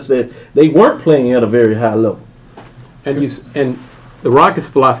Rockets such that they weren't playing at a very high level. And the Rockets'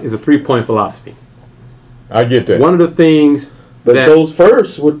 philosophy is a 3-point philosophy. I get that. One of the things... But those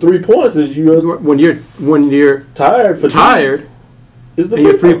first with 3 points is when you're tired is the and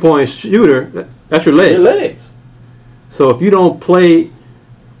you're a 3-point shooter, that's your legs. Your legs. So if you don't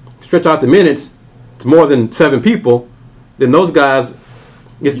stretch out the minutes to more than 7 people, then those guys,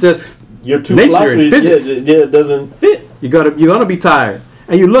 it's just your two nature and physics. It doesn't fit. You're gonna be tired,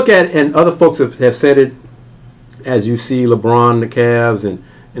 and you look at and other folks have said it, as you see LeBron, the Cavs, and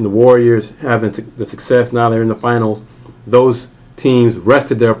the Warriors having the success now they're in the finals. Those teams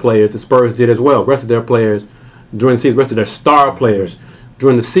rested their players. The Spurs did as well. Rested their players during the season. Rested their star players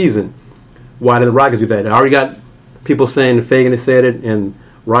during the season. Why did the Rockets do that? I already got people saying, Fagan has said it, and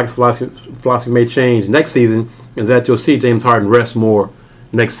Rockets' philosophy may change next season, is that you'll see James Harden rest more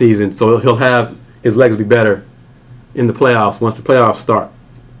next season. So he'll have his legs be better in the playoffs once the playoffs start.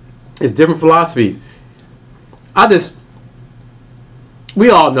 It's different philosophies. we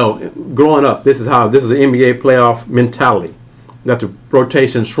all know, growing up, this is the NBA playoff mentality, that the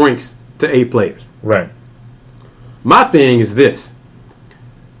rotation shrinks to 8 players. Right. My thing is this: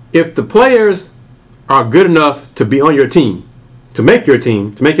 if the players are good enough to be on your team, to make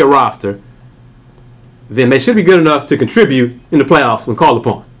your roster, then they should be good enough to contribute in the playoffs when called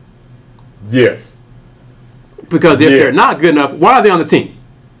upon. Yes. Because if they're not good enough, why are they on the team?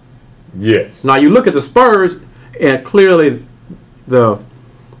 Yes. Now you look at the Spurs, and clearly the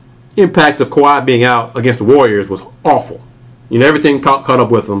impact of Kawhi being out against the Warriors was awful. Everything caught up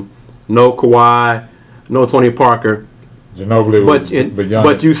with them. No Kawhi, no Tony Parker. Ginobili was the young.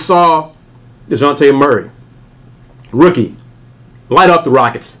 But you saw DeJounte Murray, rookie, light up the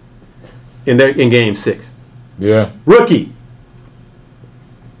Rockets in Game 6. Yeah. Rookie.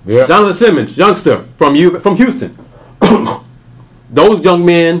 Yeah. Jonathan Simmons, youngster from Houston. Those young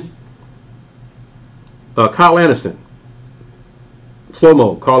men, Kyle Anderson,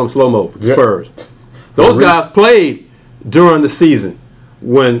 call him slow-mo for the Spurs. Those guys played during the season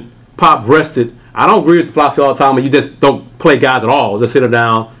when Pop rested. I don't agree with the philosophy all the time when you just don't play guys at all. Just sit them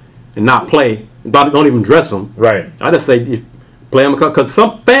down and not play. Don't even dress them. Right. I just say play them because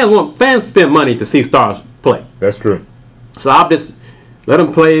some fans spend money to see stars play. That's true. So I'll just let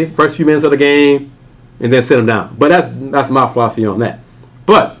them play first few minutes of the game and then sit them down. But that's my philosophy on that.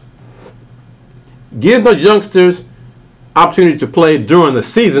 But give those youngsters opportunity to play during the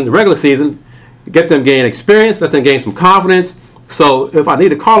season, the regular season, get them gain experience, let them gain some confidence. So if I need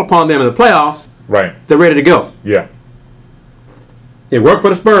to call upon them in the playoffs, right, they're ready to go. Yeah. It worked for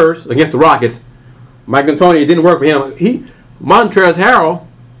the Spurs against the Rockets. Mike D'Antoni, it didn't work for him. Montrezl Harrell,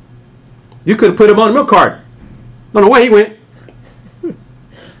 you could have put him on the milk carton. Don't know where he went.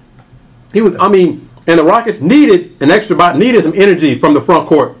 And the Rockets needed some energy from the front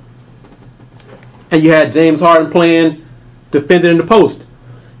court. And you had James Harden playing defending in the post.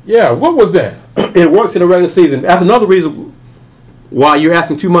 Yeah, what was that? It works in the regular season. That's another reason why you're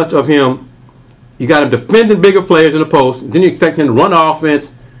asking too much of him. You got him defending bigger players in the post. Then you expect him to run the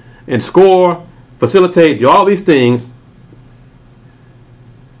offense and score, facilitate, do all these things.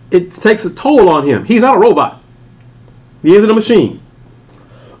 It takes a toll on him. He's not a robot. He isn't a machine.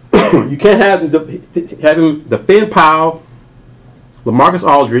 You can't have him defend Powell, LaMarcus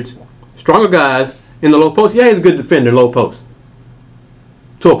Aldridge, stronger guys in the low post. Yeah, he's a good defender in low post.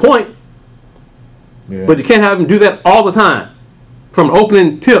 To a point. Yeah. But you can't have him do that all the time from an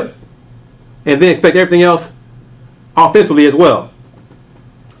opening tip and then expect everything else offensively as well.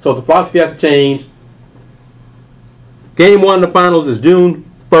 So the philosophy has to change. Game 1 of the finals is June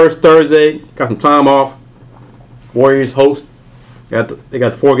 1st, Thursday. Got some time off. Warriors host. They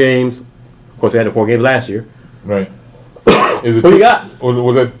got 4 games. Of course, they had the 4 games last year. Right. Who you got?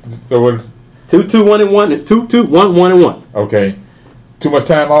 Was it 2-2-1-1, 2-2-1-1-1. Okay. Too much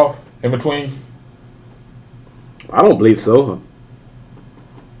time off in between? I don't believe so.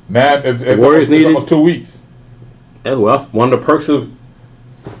 It's Warriors needed almost 2 weeks. Well, that's one of the perks of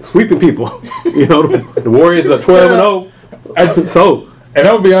sweeping people. The Warriors are 12-0. And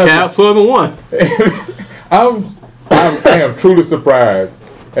I'll be honest, Cavs 12-1. I am truly surprised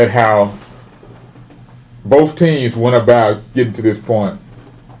at how both teams went about getting to this point.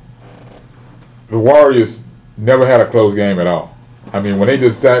 The Warriors never had a close game at all. I mean, when they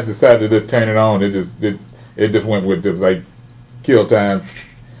just decided to just turn it on, it just went with just like kill time,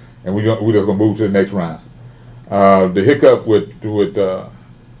 and we just gonna move to the next round. The hiccup with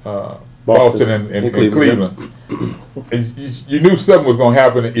Boston and Cleveland. And you knew something was going to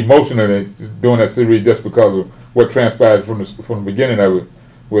happen emotionally during that series just because of what transpired from the beginning of it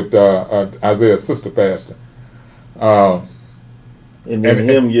with Isaiah's sister passing. And then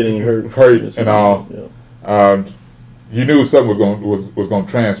him getting hurt and all. Yeah. You knew something was going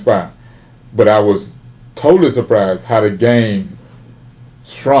to transpire, but I was totally surprised how the game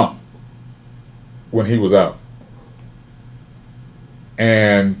shrunk when he was out,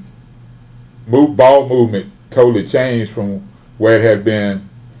 and ball movement totally changed from where it had been,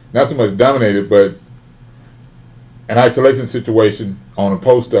 not so much dominated, but an isolation situation on a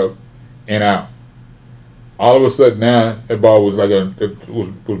post up and out. All of a sudden now that ball was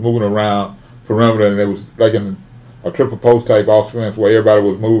was moving around perimeter, and it was like in a triple post type offense where everybody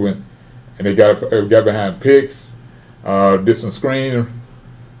was moving, and they got behind picks, did some screen,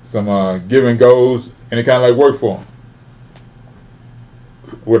 some give and goes, and it kind of like worked for them.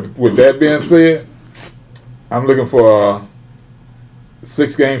 With that being said, I'm looking for a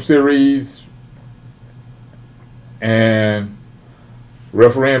 6-game series, and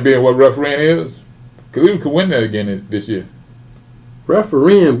refereeing being what refereeing is, because we could win that again this year.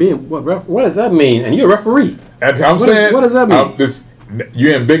 Refereeing, being what does that mean? And you're a referee. And I'm What saying, does that mean?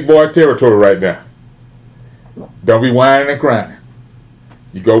 You're in big boy territory right now. Don't be whining and crying.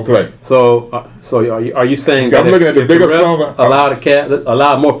 You go play. So are you saying that I'm looking at the if bigger, refs stronger.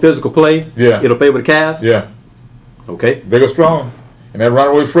 allow more physical play, Yeah. it'll favor the Cavs? Yeah, Okay. bigger, strong. And that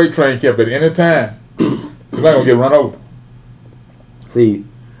runaway freight train kept at any time. Somebody gonna get run over. See,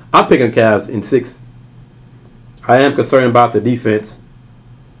 I'm picking the Cavs in 6. I am concerned about the defense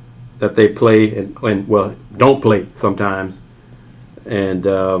that they play and well, don't play sometimes. And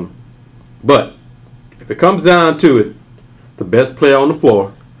but if it comes down to it, the best player on the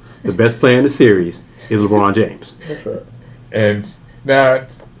floor, the best player in the series is LeBron James. That's right. And now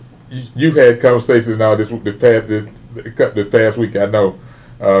you've had conversations now this past week. I know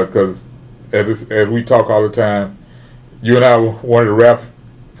because as we talk all the time, you and I were one of the rap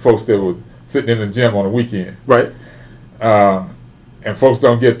folks that was sitting in the gym on the weekend, Right. and folks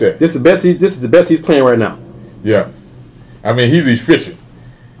don't get that. This is the best he's playing right now. Yeah, I mean he's efficient,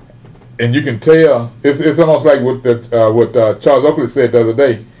 and you can tell. It's almost like what Charles Oakley said the other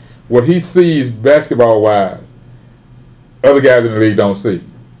day. What he sees basketball wise, other guys in the league don't see,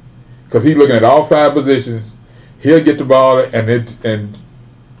 because he's looking at all 5 positions. He'll get the ball and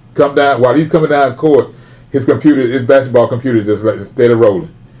come down while he's coming down court. His basketball computer just like steady rolling,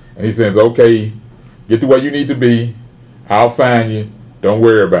 and he says, "Okay, get to where you need to be. I'll find you. Don't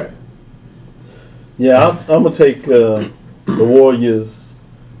worry about it." Yeah, I'm gonna take the Warriors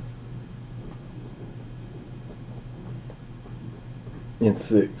in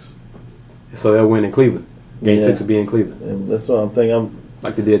 6, So they'll win in Cleveland. Game Yeah. 6 will be in Cleveland, and that's what I'm thinking.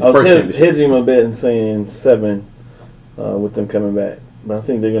 like they did I the was first championship. hedging my bet and saying 7 with them coming back, but I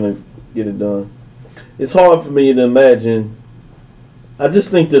think they're gonna get it done. It's hard for me to imagine. I just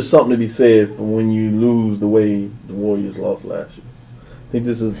think there's something to be said for when you lose the way the Warriors lost last year. I think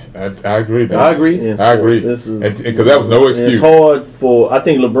this is. I agree. Man. I agree. in I sports. agree. This is Because that was no and excuse. it's hard for. I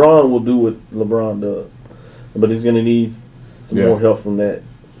think LeBron will do what LeBron does, but he's going to need some Yeah. more help from that.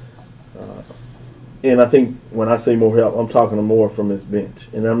 And I think when I say more help, I'm talking more from his bench.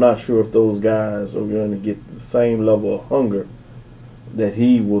 And I'm not sure if those guys are going to get the same level of hunger that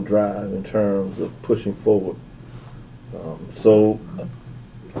he will drive in terms of pushing forward. So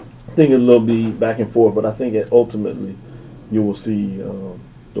I think it'll be back and forth, but I think that ultimately you will see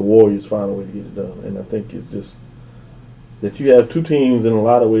the Warriors find a way to get it done. And I think it's just that you have 2 teams in a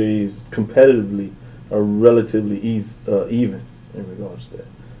lot of ways competitively are relatively even in regards to that.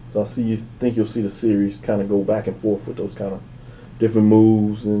 So I think you'll see the series kind of go back and forth with those kind of different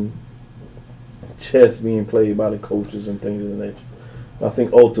moves and chess being played by the coaches and things of the nature. I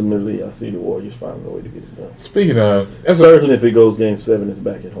think ultimately I see the Warriors finding a way to get it done. Speaking of, Certainly if it goes Game 7, it's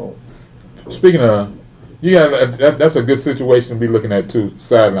back at home. Speaking of, you got that's a good situation to be looking at too.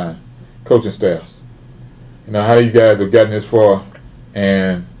 Sideline, coaching staffs. You know how you guys have gotten this far,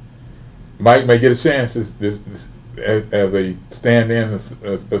 and Mike may get a chance as a stand-in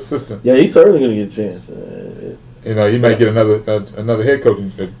assistant. Yeah, he's certainly going to get a chance. You know, he may get another head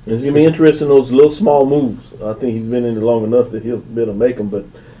coaching. It's going to be interesting, those little small moves. I think he's been in it long enough that he'll be able to make them, but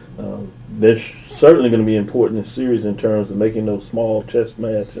they're certainly going to be important in series in terms of making those small chess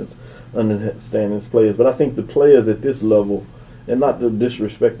matches, understanding his players. But I think the players at this level, and not to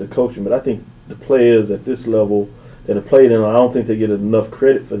disrespect the coaching, but I think the players at this level that have played, and I don't think they get enough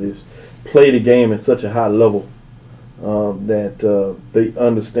credit for this, play the game at such a high level that they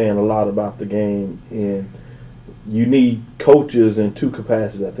understand a lot about the game. And you need coaches in 2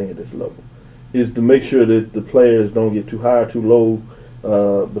 capacities, I think, at this level. Is to make sure that the players don't get too high or too low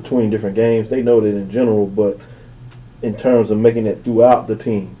between different games. They know that in general, but in terms of making it throughout the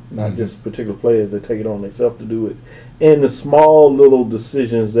team, not just particular players that take it on themselves to do it. And the small little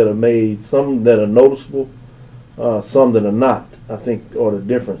decisions that are made, some that are noticeable, some that are not, I think are the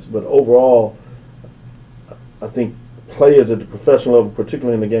difference. But overall, I think players at the professional level,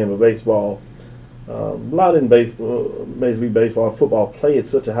 particularly in the game of baseball, a lot in Major League Baseball and football, play at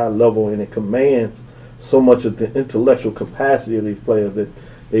such a high level, and it commands so much of the intellectual capacity of these players that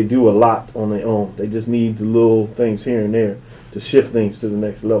they do a lot on their own. They just need the little things here and there to shift things to the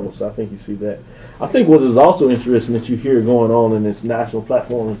next level. So I think you see that. I think what is also interesting that you hear going on in this national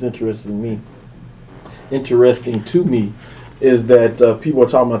platform is interesting to me is that people are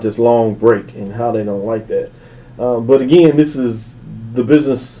talking about this long break and how they don't like that. But again, this is the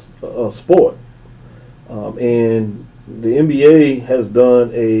business of sport. And the NBA has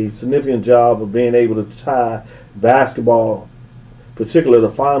done a significant job of being able to tie basketball, particularly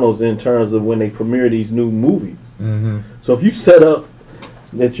the finals, in terms of when they premiere these new movies. Mm-hmm. So if you set up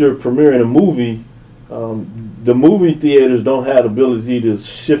that you're premiering a movie The movie theaters don't have the ability to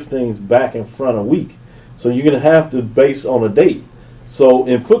shift things back and front a week. So you're going to have to base on a date. So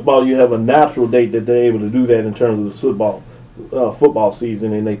in football, you have a natural date that they're able to do that in terms of the football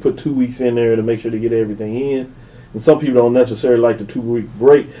season, and they put 2 weeks in there to make sure to get everything in. And some people don't necessarily like the 2-week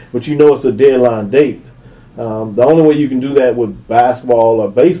break, but you know it's a deadline date. The only way you can do that with basketball or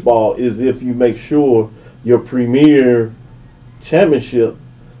baseball is if you make sure your premier championship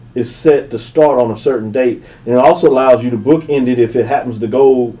is set to start on a certain date. And it also allows you to bookend it if it happens to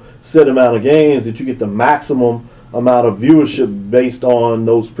go set amount of games, that you get the maximum amount of viewership based on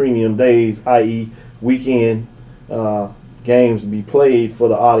those premium days, i.e. weekend games be played for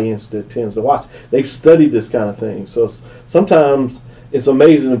the audience that tends to watch. They've studied this kind of thing. So sometimes it's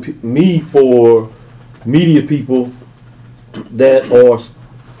amazing to me for media people that are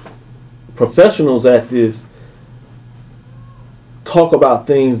professionals at this talk about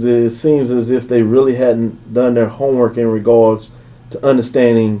things that it seems as if they really hadn't done their homework in regards to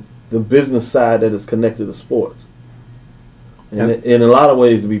understanding the business side that is connected to sports. And in a lot of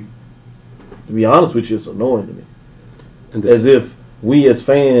ways, to be honest with you, it's annoying to me. As if we as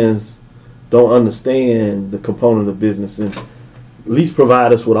fans don't understand the component of business and at least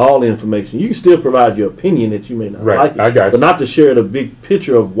provide us with all the information. You can still provide your opinion that you may not like it, I got you. but not to share the big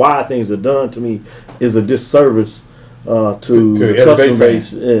picture of why things are done, to me is a disservice to the customer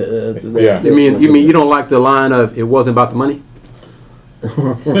base. You mean you don't like the line of "it wasn't about the money"?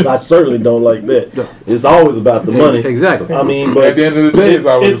 I certainly don't like that. It's always about the money. Exactly. I mean, but at the end of the day,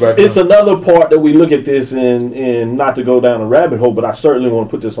 it's another part that we look at this and not to go down a rabbit hole, but I certainly want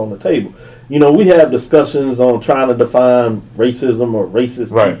to put this on the table. You know, we have discussions on trying to define racism or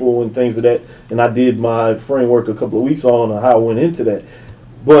racist people and things of that, and I did my framework a couple of weeks on how I went into that.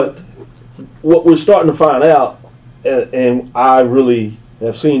 But what we're starting to find out, and I really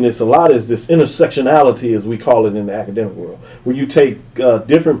have seen this a lot, is this intersectionality, as we call it in the academic world, where you take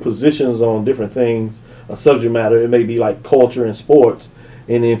different positions on different things, a subject matter. It may be like culture and sports,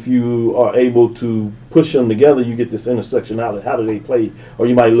 and if you are able to push them together, you get this intersectionality. How do they play? Or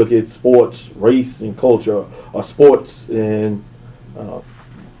you might look at sports, race, and culture, or sports and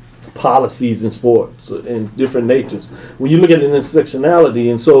policies in sports and different natures. When you look at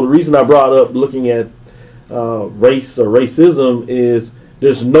intersectionality, and so the reason I brought up looking at race or racism is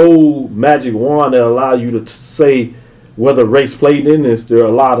there's no magic wand that allow you to say whether race played in this. There are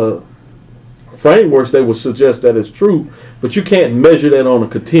a lot of frameworks that would suggest that it's true, but you can't measure that on a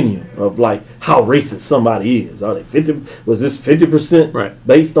continuum of like how racist somebody is. Are they 50? Was this 50%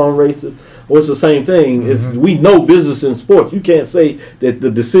 based on racist? Well, it's the same thing. It's, we know business and sports. You can't say that the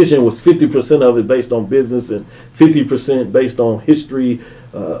decision was 50% of it based on business and 50% based on history,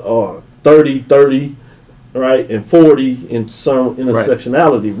 or 30-30. Right, and 40 in some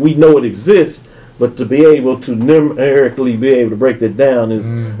intersectionality. We know it exists, but to be able to numerically be able to break that down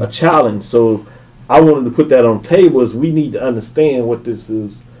is a challenge. So I wanted to put that on the table, is we need to understand what this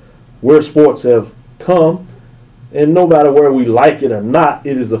is, where sports have come, and no matter where we like it or not,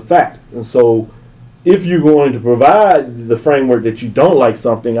 it is a fact. And so if you're going to provide the framework that you don't like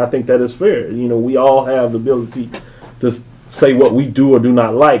something, I think that is fair. You know, we all have the ability to say what we do or do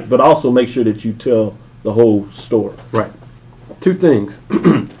not like, but also make sure that you tell the whole story. Right. Two things.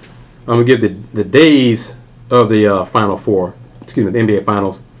 I'm going to give the days of the Final Four, the NBA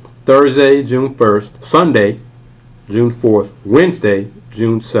Finals. Thursday, June 1st. Sunday, June 4th. Wednesday,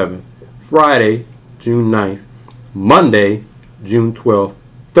 June 7th. Friday, June 9th. Monday, June 12th.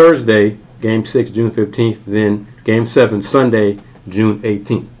 Thursday, Game 6, June 15th. Then Game 7, Sunday, June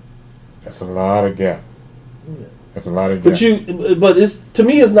 18th. That's a lot of gap. That's a lot of gap. But it's, to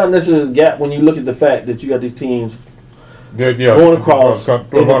me, it's not necessarily a gap when you look at the fact that you got these teams going across. And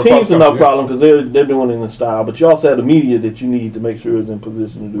the teams are no problem because they're doing it in the style. But you also have the media that you need to make sure is in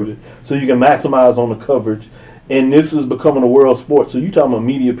position to do it, so you can maximize on the coverage. And this is becoming a world sport. So you're talking about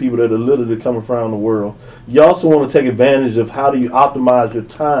media people that are literally coming from around the world. You also want to take advantage of how do you optimize your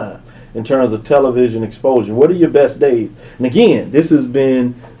time in terms of television exposure. What are your best days? And again, this has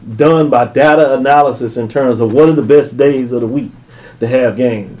been done by data analysis in terms of what are the best days of the week to have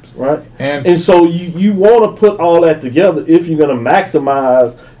games, right? And so you want to put all that together if you're going to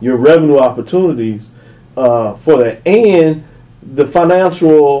maximize your revenue opportunities for that. And the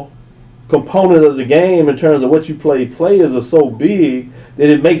financial component of the game in terms of what you play, players are so big that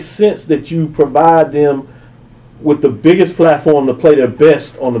it makes sense that you provide them with the biggest platform to play their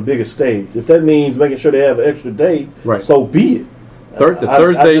best on the biggest stage. If that means making sure they have an extra day, so be it.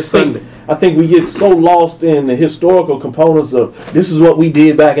 Thursday, Sunday. I think we get so lost in the historical components of this is what we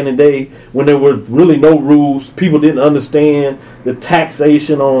did back in the day when there were really no rules. People didn't understand the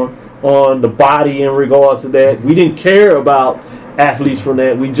taxation on on the body in regards to that. We didn't care about athletes from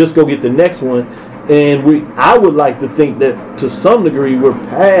that. We just go get the next one. And I would like to think that to some degree we're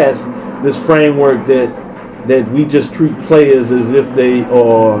past this framework that we just treat players as if they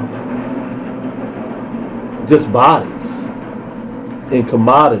are just bodies and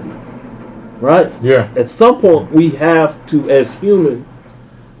commodities, right? Yeah. At some point, we have to, as humans,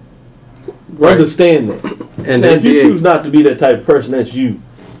 understand that. And now, if you NBA choose not to be that type of person, that's you.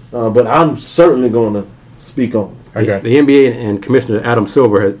 But I'm certainly going to speak on it. Okay. The NBA and Commissioner Adam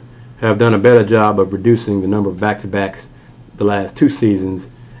Silver have done a better job of reducing the number of back-to-backs the last 2 seasons,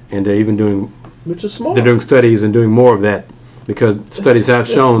 and they're even doing Which is smart. they're doing studies and doing more of that because studies have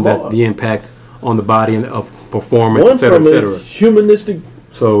shown smart. that the impact on the body and of performance, One et cetera, from et a cetera. humanistic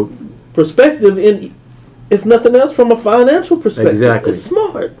So perspective, and if nothing else, from a financial perspective. Exactly. It's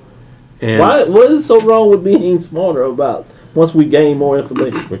smart. and What is so wrong with being smarter about once we gain more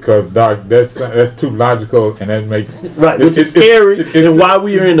information? Because Doc, that's too logical, and that makes Right, which is scary, and why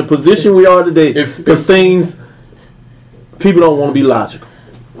we are in the position we are today. Because people don't want to be logical.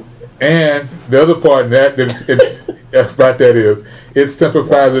 And the other part of that about that is it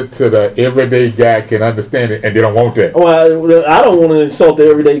simplifies it to the everyday guy can understand it, and they don't want that. Well, I don't want to insult the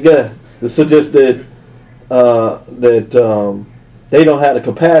everyday guy to suggest that they don't have the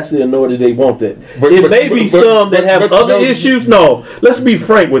capacity, nor do they want that. It may be some that have other issues. No, let's be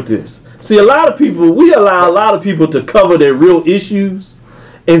frank with this. See, we allow a lot of people to cover their real issues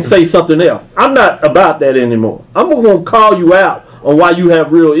and say something else. I'm not about that anymore. I'm going to call you out on why you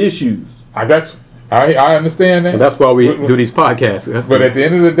have real issues. I got you. I understand that. and that's why we do these podcasts. But at the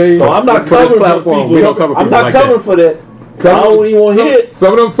end of the day, So I'm not for this covering for platform, people. we don't cover I'm people not like covering that. for that. So I don't even want to hear it.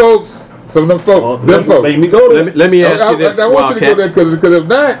 some of them folks, them folks. Make me go there. Let me ask you this, I want you to go Wildcat. there because if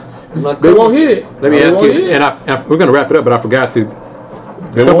not, they won't hear it. Let me They ask won't you, hear it. and we're going to wrap it up, but I forgot to.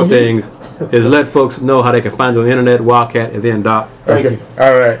 They A couple won't hear it. things is let folks know how they can find you on the internet, Wildcat, and then Doc. Thank Okay. you.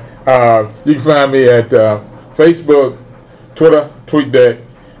 All right. You can find me at Facebook, Twitter, TweetDeck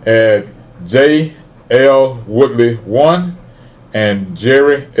at JL Woodley 1 and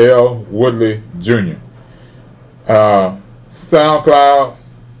Jerry L. Woodley Jr. SoundCloud,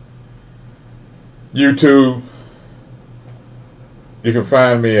 YouTube. You can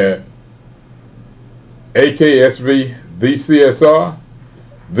find me at AKSV The CSR,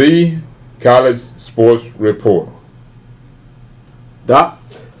 The College Sports Report. Doc?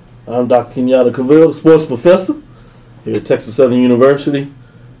 I'm Dr. Kenyatta Cavill, the sports professor here at Texas Southern University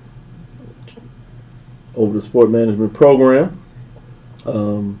over the sport management program.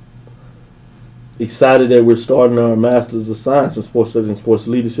 Excited that we're starting our Masters of Science in Sports Studies and Sports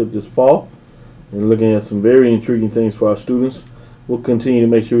Leadership this fall and looking at some very intriguing things for our students. We'll continue to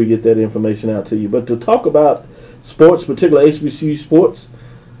make sure we get that information out to you. But to talk about sports, particularly HBCU sports,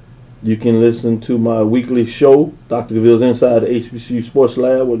 you can listen to my weekly show, Dr. Cavill's Inside the HBCU Sports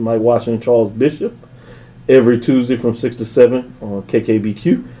Lab with Mike Washington and Charles Bishop, every Tuesday from 6 to 7 on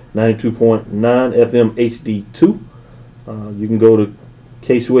KKBQ, 92.9 FM HD2. You can go to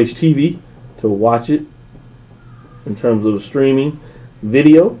KSUH TV to watch it in terms of the streaming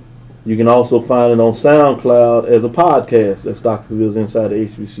video. You can also find it on SoundCloud as a podcast. That's Dr. Cavill's Inside the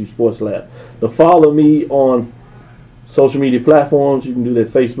HBCU Sports Lab. To follow me on social media platforms, you can do that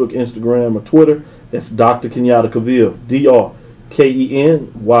Facebook, Instagram, or Twitter. That's Dr. Kenyatta Cavill,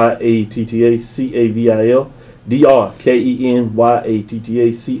 DrKenyattaCavil,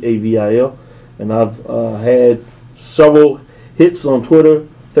 DrKenyattaCavil. And I've had several hits on Twitter,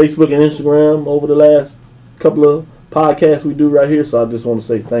 Facebook, and Instagram over the last couple of podcasts we do right here. So I just want to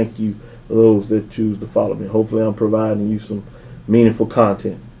say thank you for those that choose to follow me. Hopefully I'm providing you some meaningful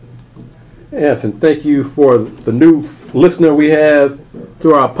content. Yes, and thank you for the new listener we have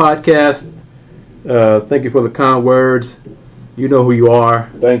to our podcast. Thank you for the kind words. You know who you are.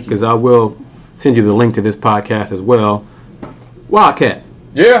 Thank you. Because I will send you the link to this podcast as well. Wildcat,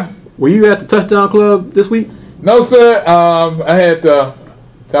 Yeah. were you at the Touchdown Club this week? No, sir. I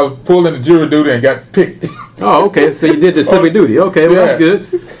was pulled into jury duty and got picked. Oh, okay. So you did the civic duty. Okay, well, that's Yeah.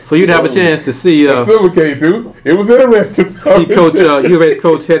 good. So you'd have a chance to see Silver case, it was interesting. see Coach U of H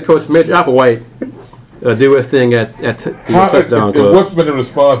head coach Mitch Applewhite do his thing at the Touchdown Club. What's been the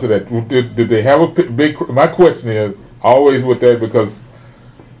response to that? Did they have a big? My question is always with that because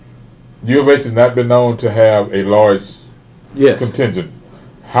U of H has not been known to have a large Yes. contingent.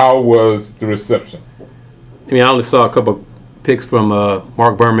 How was the reception? I mean, I only saw a couple picks from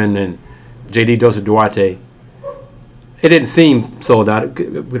Mark Berman and J.D. Joseph Duarte. It didn't seem sold out.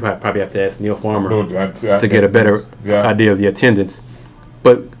 We'd probably have to ask Neil Farmer to get a better idea of the attendance.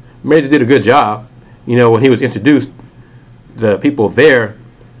 But Major did a good job. You know, when he was introduced, the people there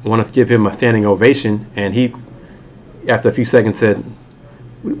wanted to give him a standing ovation, and he, after a few seconds, said,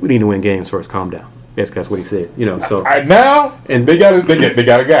 "We need to win games first. Calm down." Basically, that's what he said. So right now, and they got a guy. They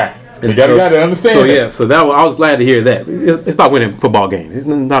got a guy that understands. So yeah, so I was glad to hear that. It's about winning football games. It's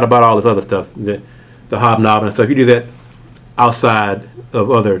not about all this other stuff, the hobnobbing and stuff. You do that outside of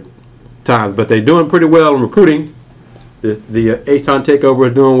other times, but they're doing pretty well in recruiting. The H-Town takeover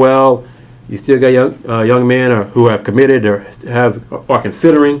is doing well. You still got young men who have committed or are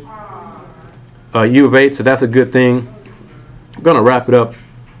considering U of H, so that's a good thing. I'm gonna wrap it up.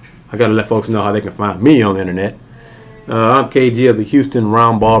 I gotta let folks know how they can find me on the internet. I'm KG of the Houston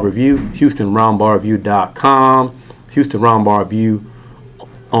Roundball Review, HoustonRoundballReview.com, Houston Roundball Review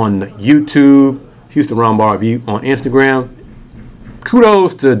on YouTube, Houston Roundball Review on Instagram.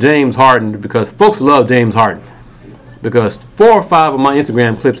 Kudos to James Harden, because folks love James Harden. Because 4 or 5 of my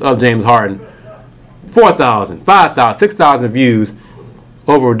Instagram clips of James Harden, 4,000, 5,000, 6,000 views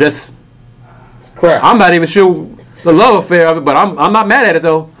over this. Crap. I'm not even sure the love affair of it, but I'm not mad at it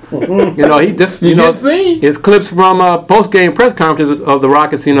though. He just his clips from post-game press conferences of the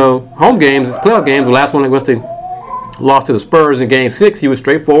Rockets, home games, playoff games. The last one was they lost to the Spurs in Game 6. He was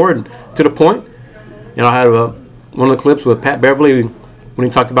straightforward and to the point. I had one of the clips with Pat Beverly when he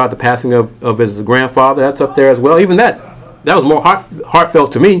talked about the passing of his grandfather. That's up there as well. Even that was more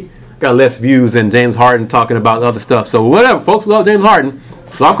heartfelt to me. Got less views than James Harden talking about other stuff. So whatever, folks love James Harden.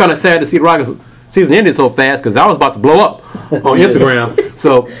 So I'm kind of sad to see the Rockets season ended so fast, because I was about to blow up on Instagram.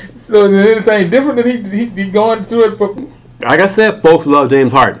 So is there anything different that he going through it? Like I said, folks love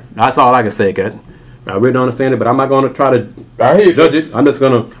James Harden. That's all I can say, Kat. I really don't understand it, but I'm not going to try to judge it. I'm just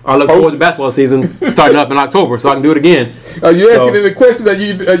going to. I look forward to the basketball season starting up in October, so I can do it again. Are you asking any question that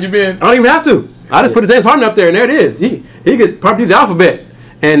you been? I don't even have to. I just put James Harden up there, and there it is. He could probably do the alphabet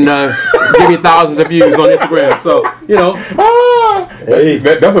and give me thousands of views on Instagram. So hey,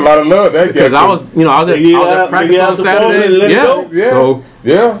 that's a lot of love. Because I was at practice on Saturday. Yeah. So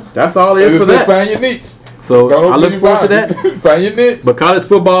that's all it is for that. Find your niche. So I look forward to that. Find your niche. But college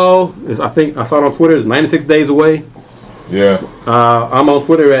football is, I think I saw it on Twitter, is 96 days away. Yeah. I'm on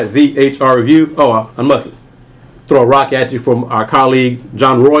Twitter at ZHR Review. Oh, I must throw a rock at you from our colleague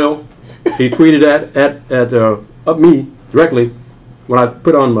John Royal. He tweeted at me directly when I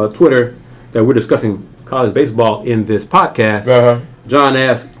put on Twitter that we're discussing college baseball in this podcast. John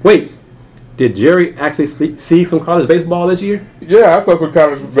asked, "Wait, did Jerry actually see some college baseball this year?" Yeah, I saw some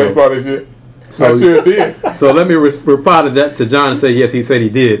college baseball this year. I sure did. So let me reply to that to John and say, yes, he said he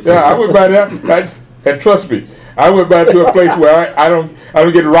did. So. Yeah, I went by that, and trust me, I went by to a place where I don't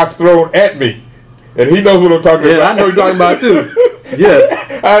get rocks thrown at me, and he knows what I'm talking about. Yeah, I know what you're talking about too. Yes,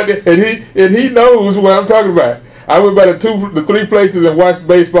 and he knows what I'm talking about. I went by the 3 places and watched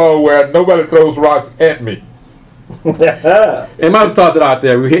baseball where nobody throws rocks at me. And my thoughts are out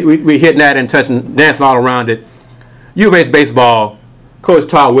there. We hitting that and touching, dancing all around it. U of H baseball, Coach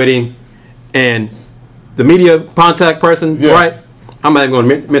Todd Whitting, and the media contact person, right? I'm not even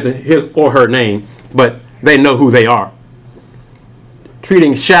going to mention his or her name, but they know who they are.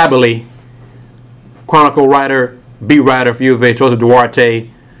 Treating shabbily Chronicle writer, beat writer for U of H, Joseph Duarte,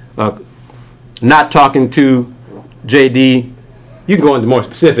 not talking to JD. You can go into more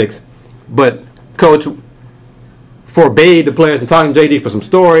specifics, but Coach forbade the players from talking to JD for some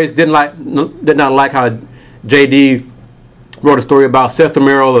stories. Did not like how JD wrote a story about Seth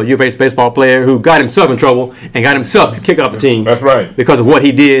Romero, a U of H baseball player who got himself in trouble and got himself kicked off the team. That's right. Because of what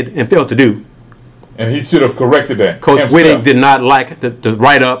he did and failed to do. And he should have corrected that. Coach Whitting did not like the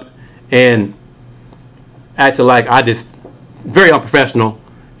write-up and acted like I just very unprofessional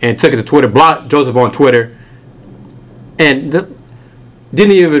and took it to Twitter, blocked Joseph on Twitter, and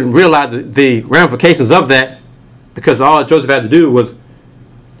didn't even realize the ramifications of that, because all Joseph had to do was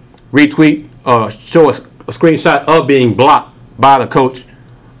retweet or show us a screenshot of being blocked by the coach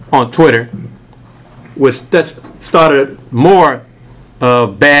on Twitter, which that's started more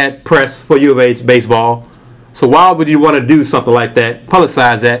bad press for U of H baseball. So why would you want to do something like that,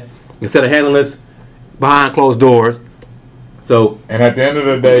 publicize that, instead of handling this behind closed doors? So, and at the end of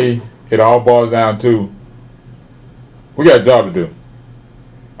the day, it all boils down to, we got a job to do.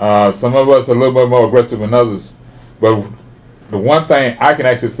 Some of us are a little bit more aggressive than others, but the one thing I can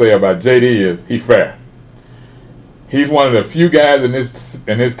actually say about JD is he's fair. He's one of the few guys in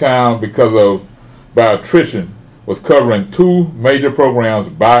this town, by attrition, was covering 2 major programs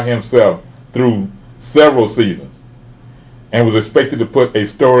by himself through several seasons, and was expected to put a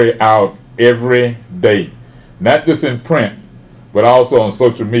story out every day, not just in print, but also on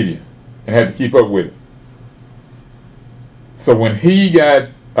social media, and had to keep up with it. So when he got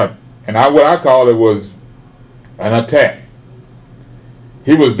what I call it was an attack,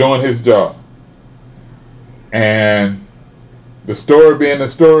 he was doing his job. And the story being the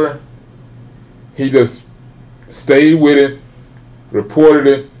story, he just stayed with it, reported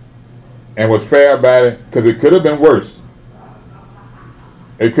it, and was fair about it, because it could have been worse.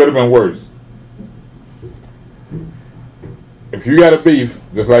 It could have been worse. If you got a beef,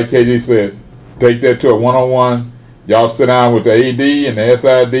 just like KG says, take that to a one-on-one. Y'all sit down with the AD and the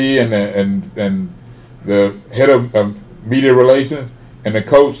SID and the head of media relations and the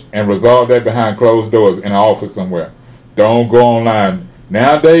coach, and resolve that behind closed doors in an office somewhere. Don't go online.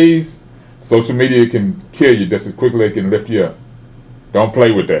 Nowadays, social media can kill you just as quickly as it can lift you up. Don't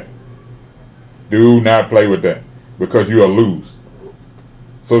play with that. Do not play with that, because you will lose.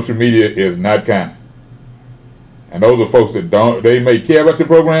 Social media is not kind. And those are folks that they may care about your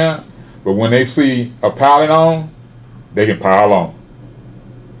program, but when they see a piling on, they can pile on.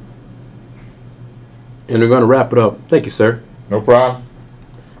 And we're going to wrap it up. Thank you, sir. No problem.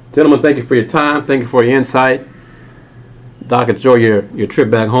 Gentlemen, thank you for your time. Thank you for your insight. Doc, enjoy your trip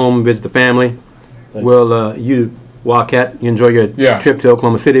back home, visit the family. Well, you, Wildcat, you enjoy your trip to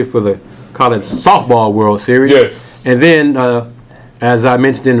Oklahoma City for the College Softball World Series. Yes. And then, as I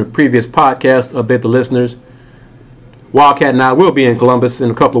mentioned in the previous podcast, update the listeners, Wildcat and I will be in Columbus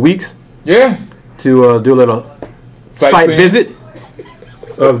in a couple of weeks. Yeah. To do a little site visit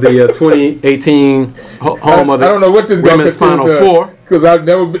of the 2018 home of the I don't know what this Women's Final Four. Because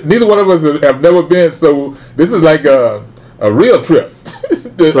neither one of us have never been, so this is like a real trip.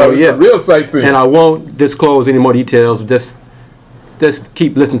 A real sightseeing. And I won't disclose any more details. Just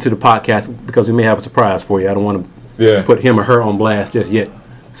keep listening to the podcast, because we may have a surprise for you. I don't want to put him or her on blast just yet.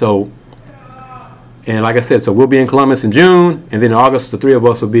 So, and like I said, so we'll be in Columbus in June, and then in August, the three of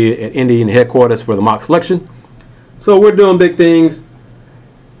us will be at Indy in the headquarters for the mock selection. So we're doing big things,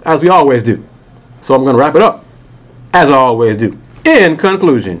 as we always do. So I'm going to wrap it up, as I always do. In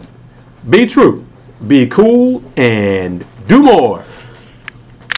conclusion, be true, be cool, and do more.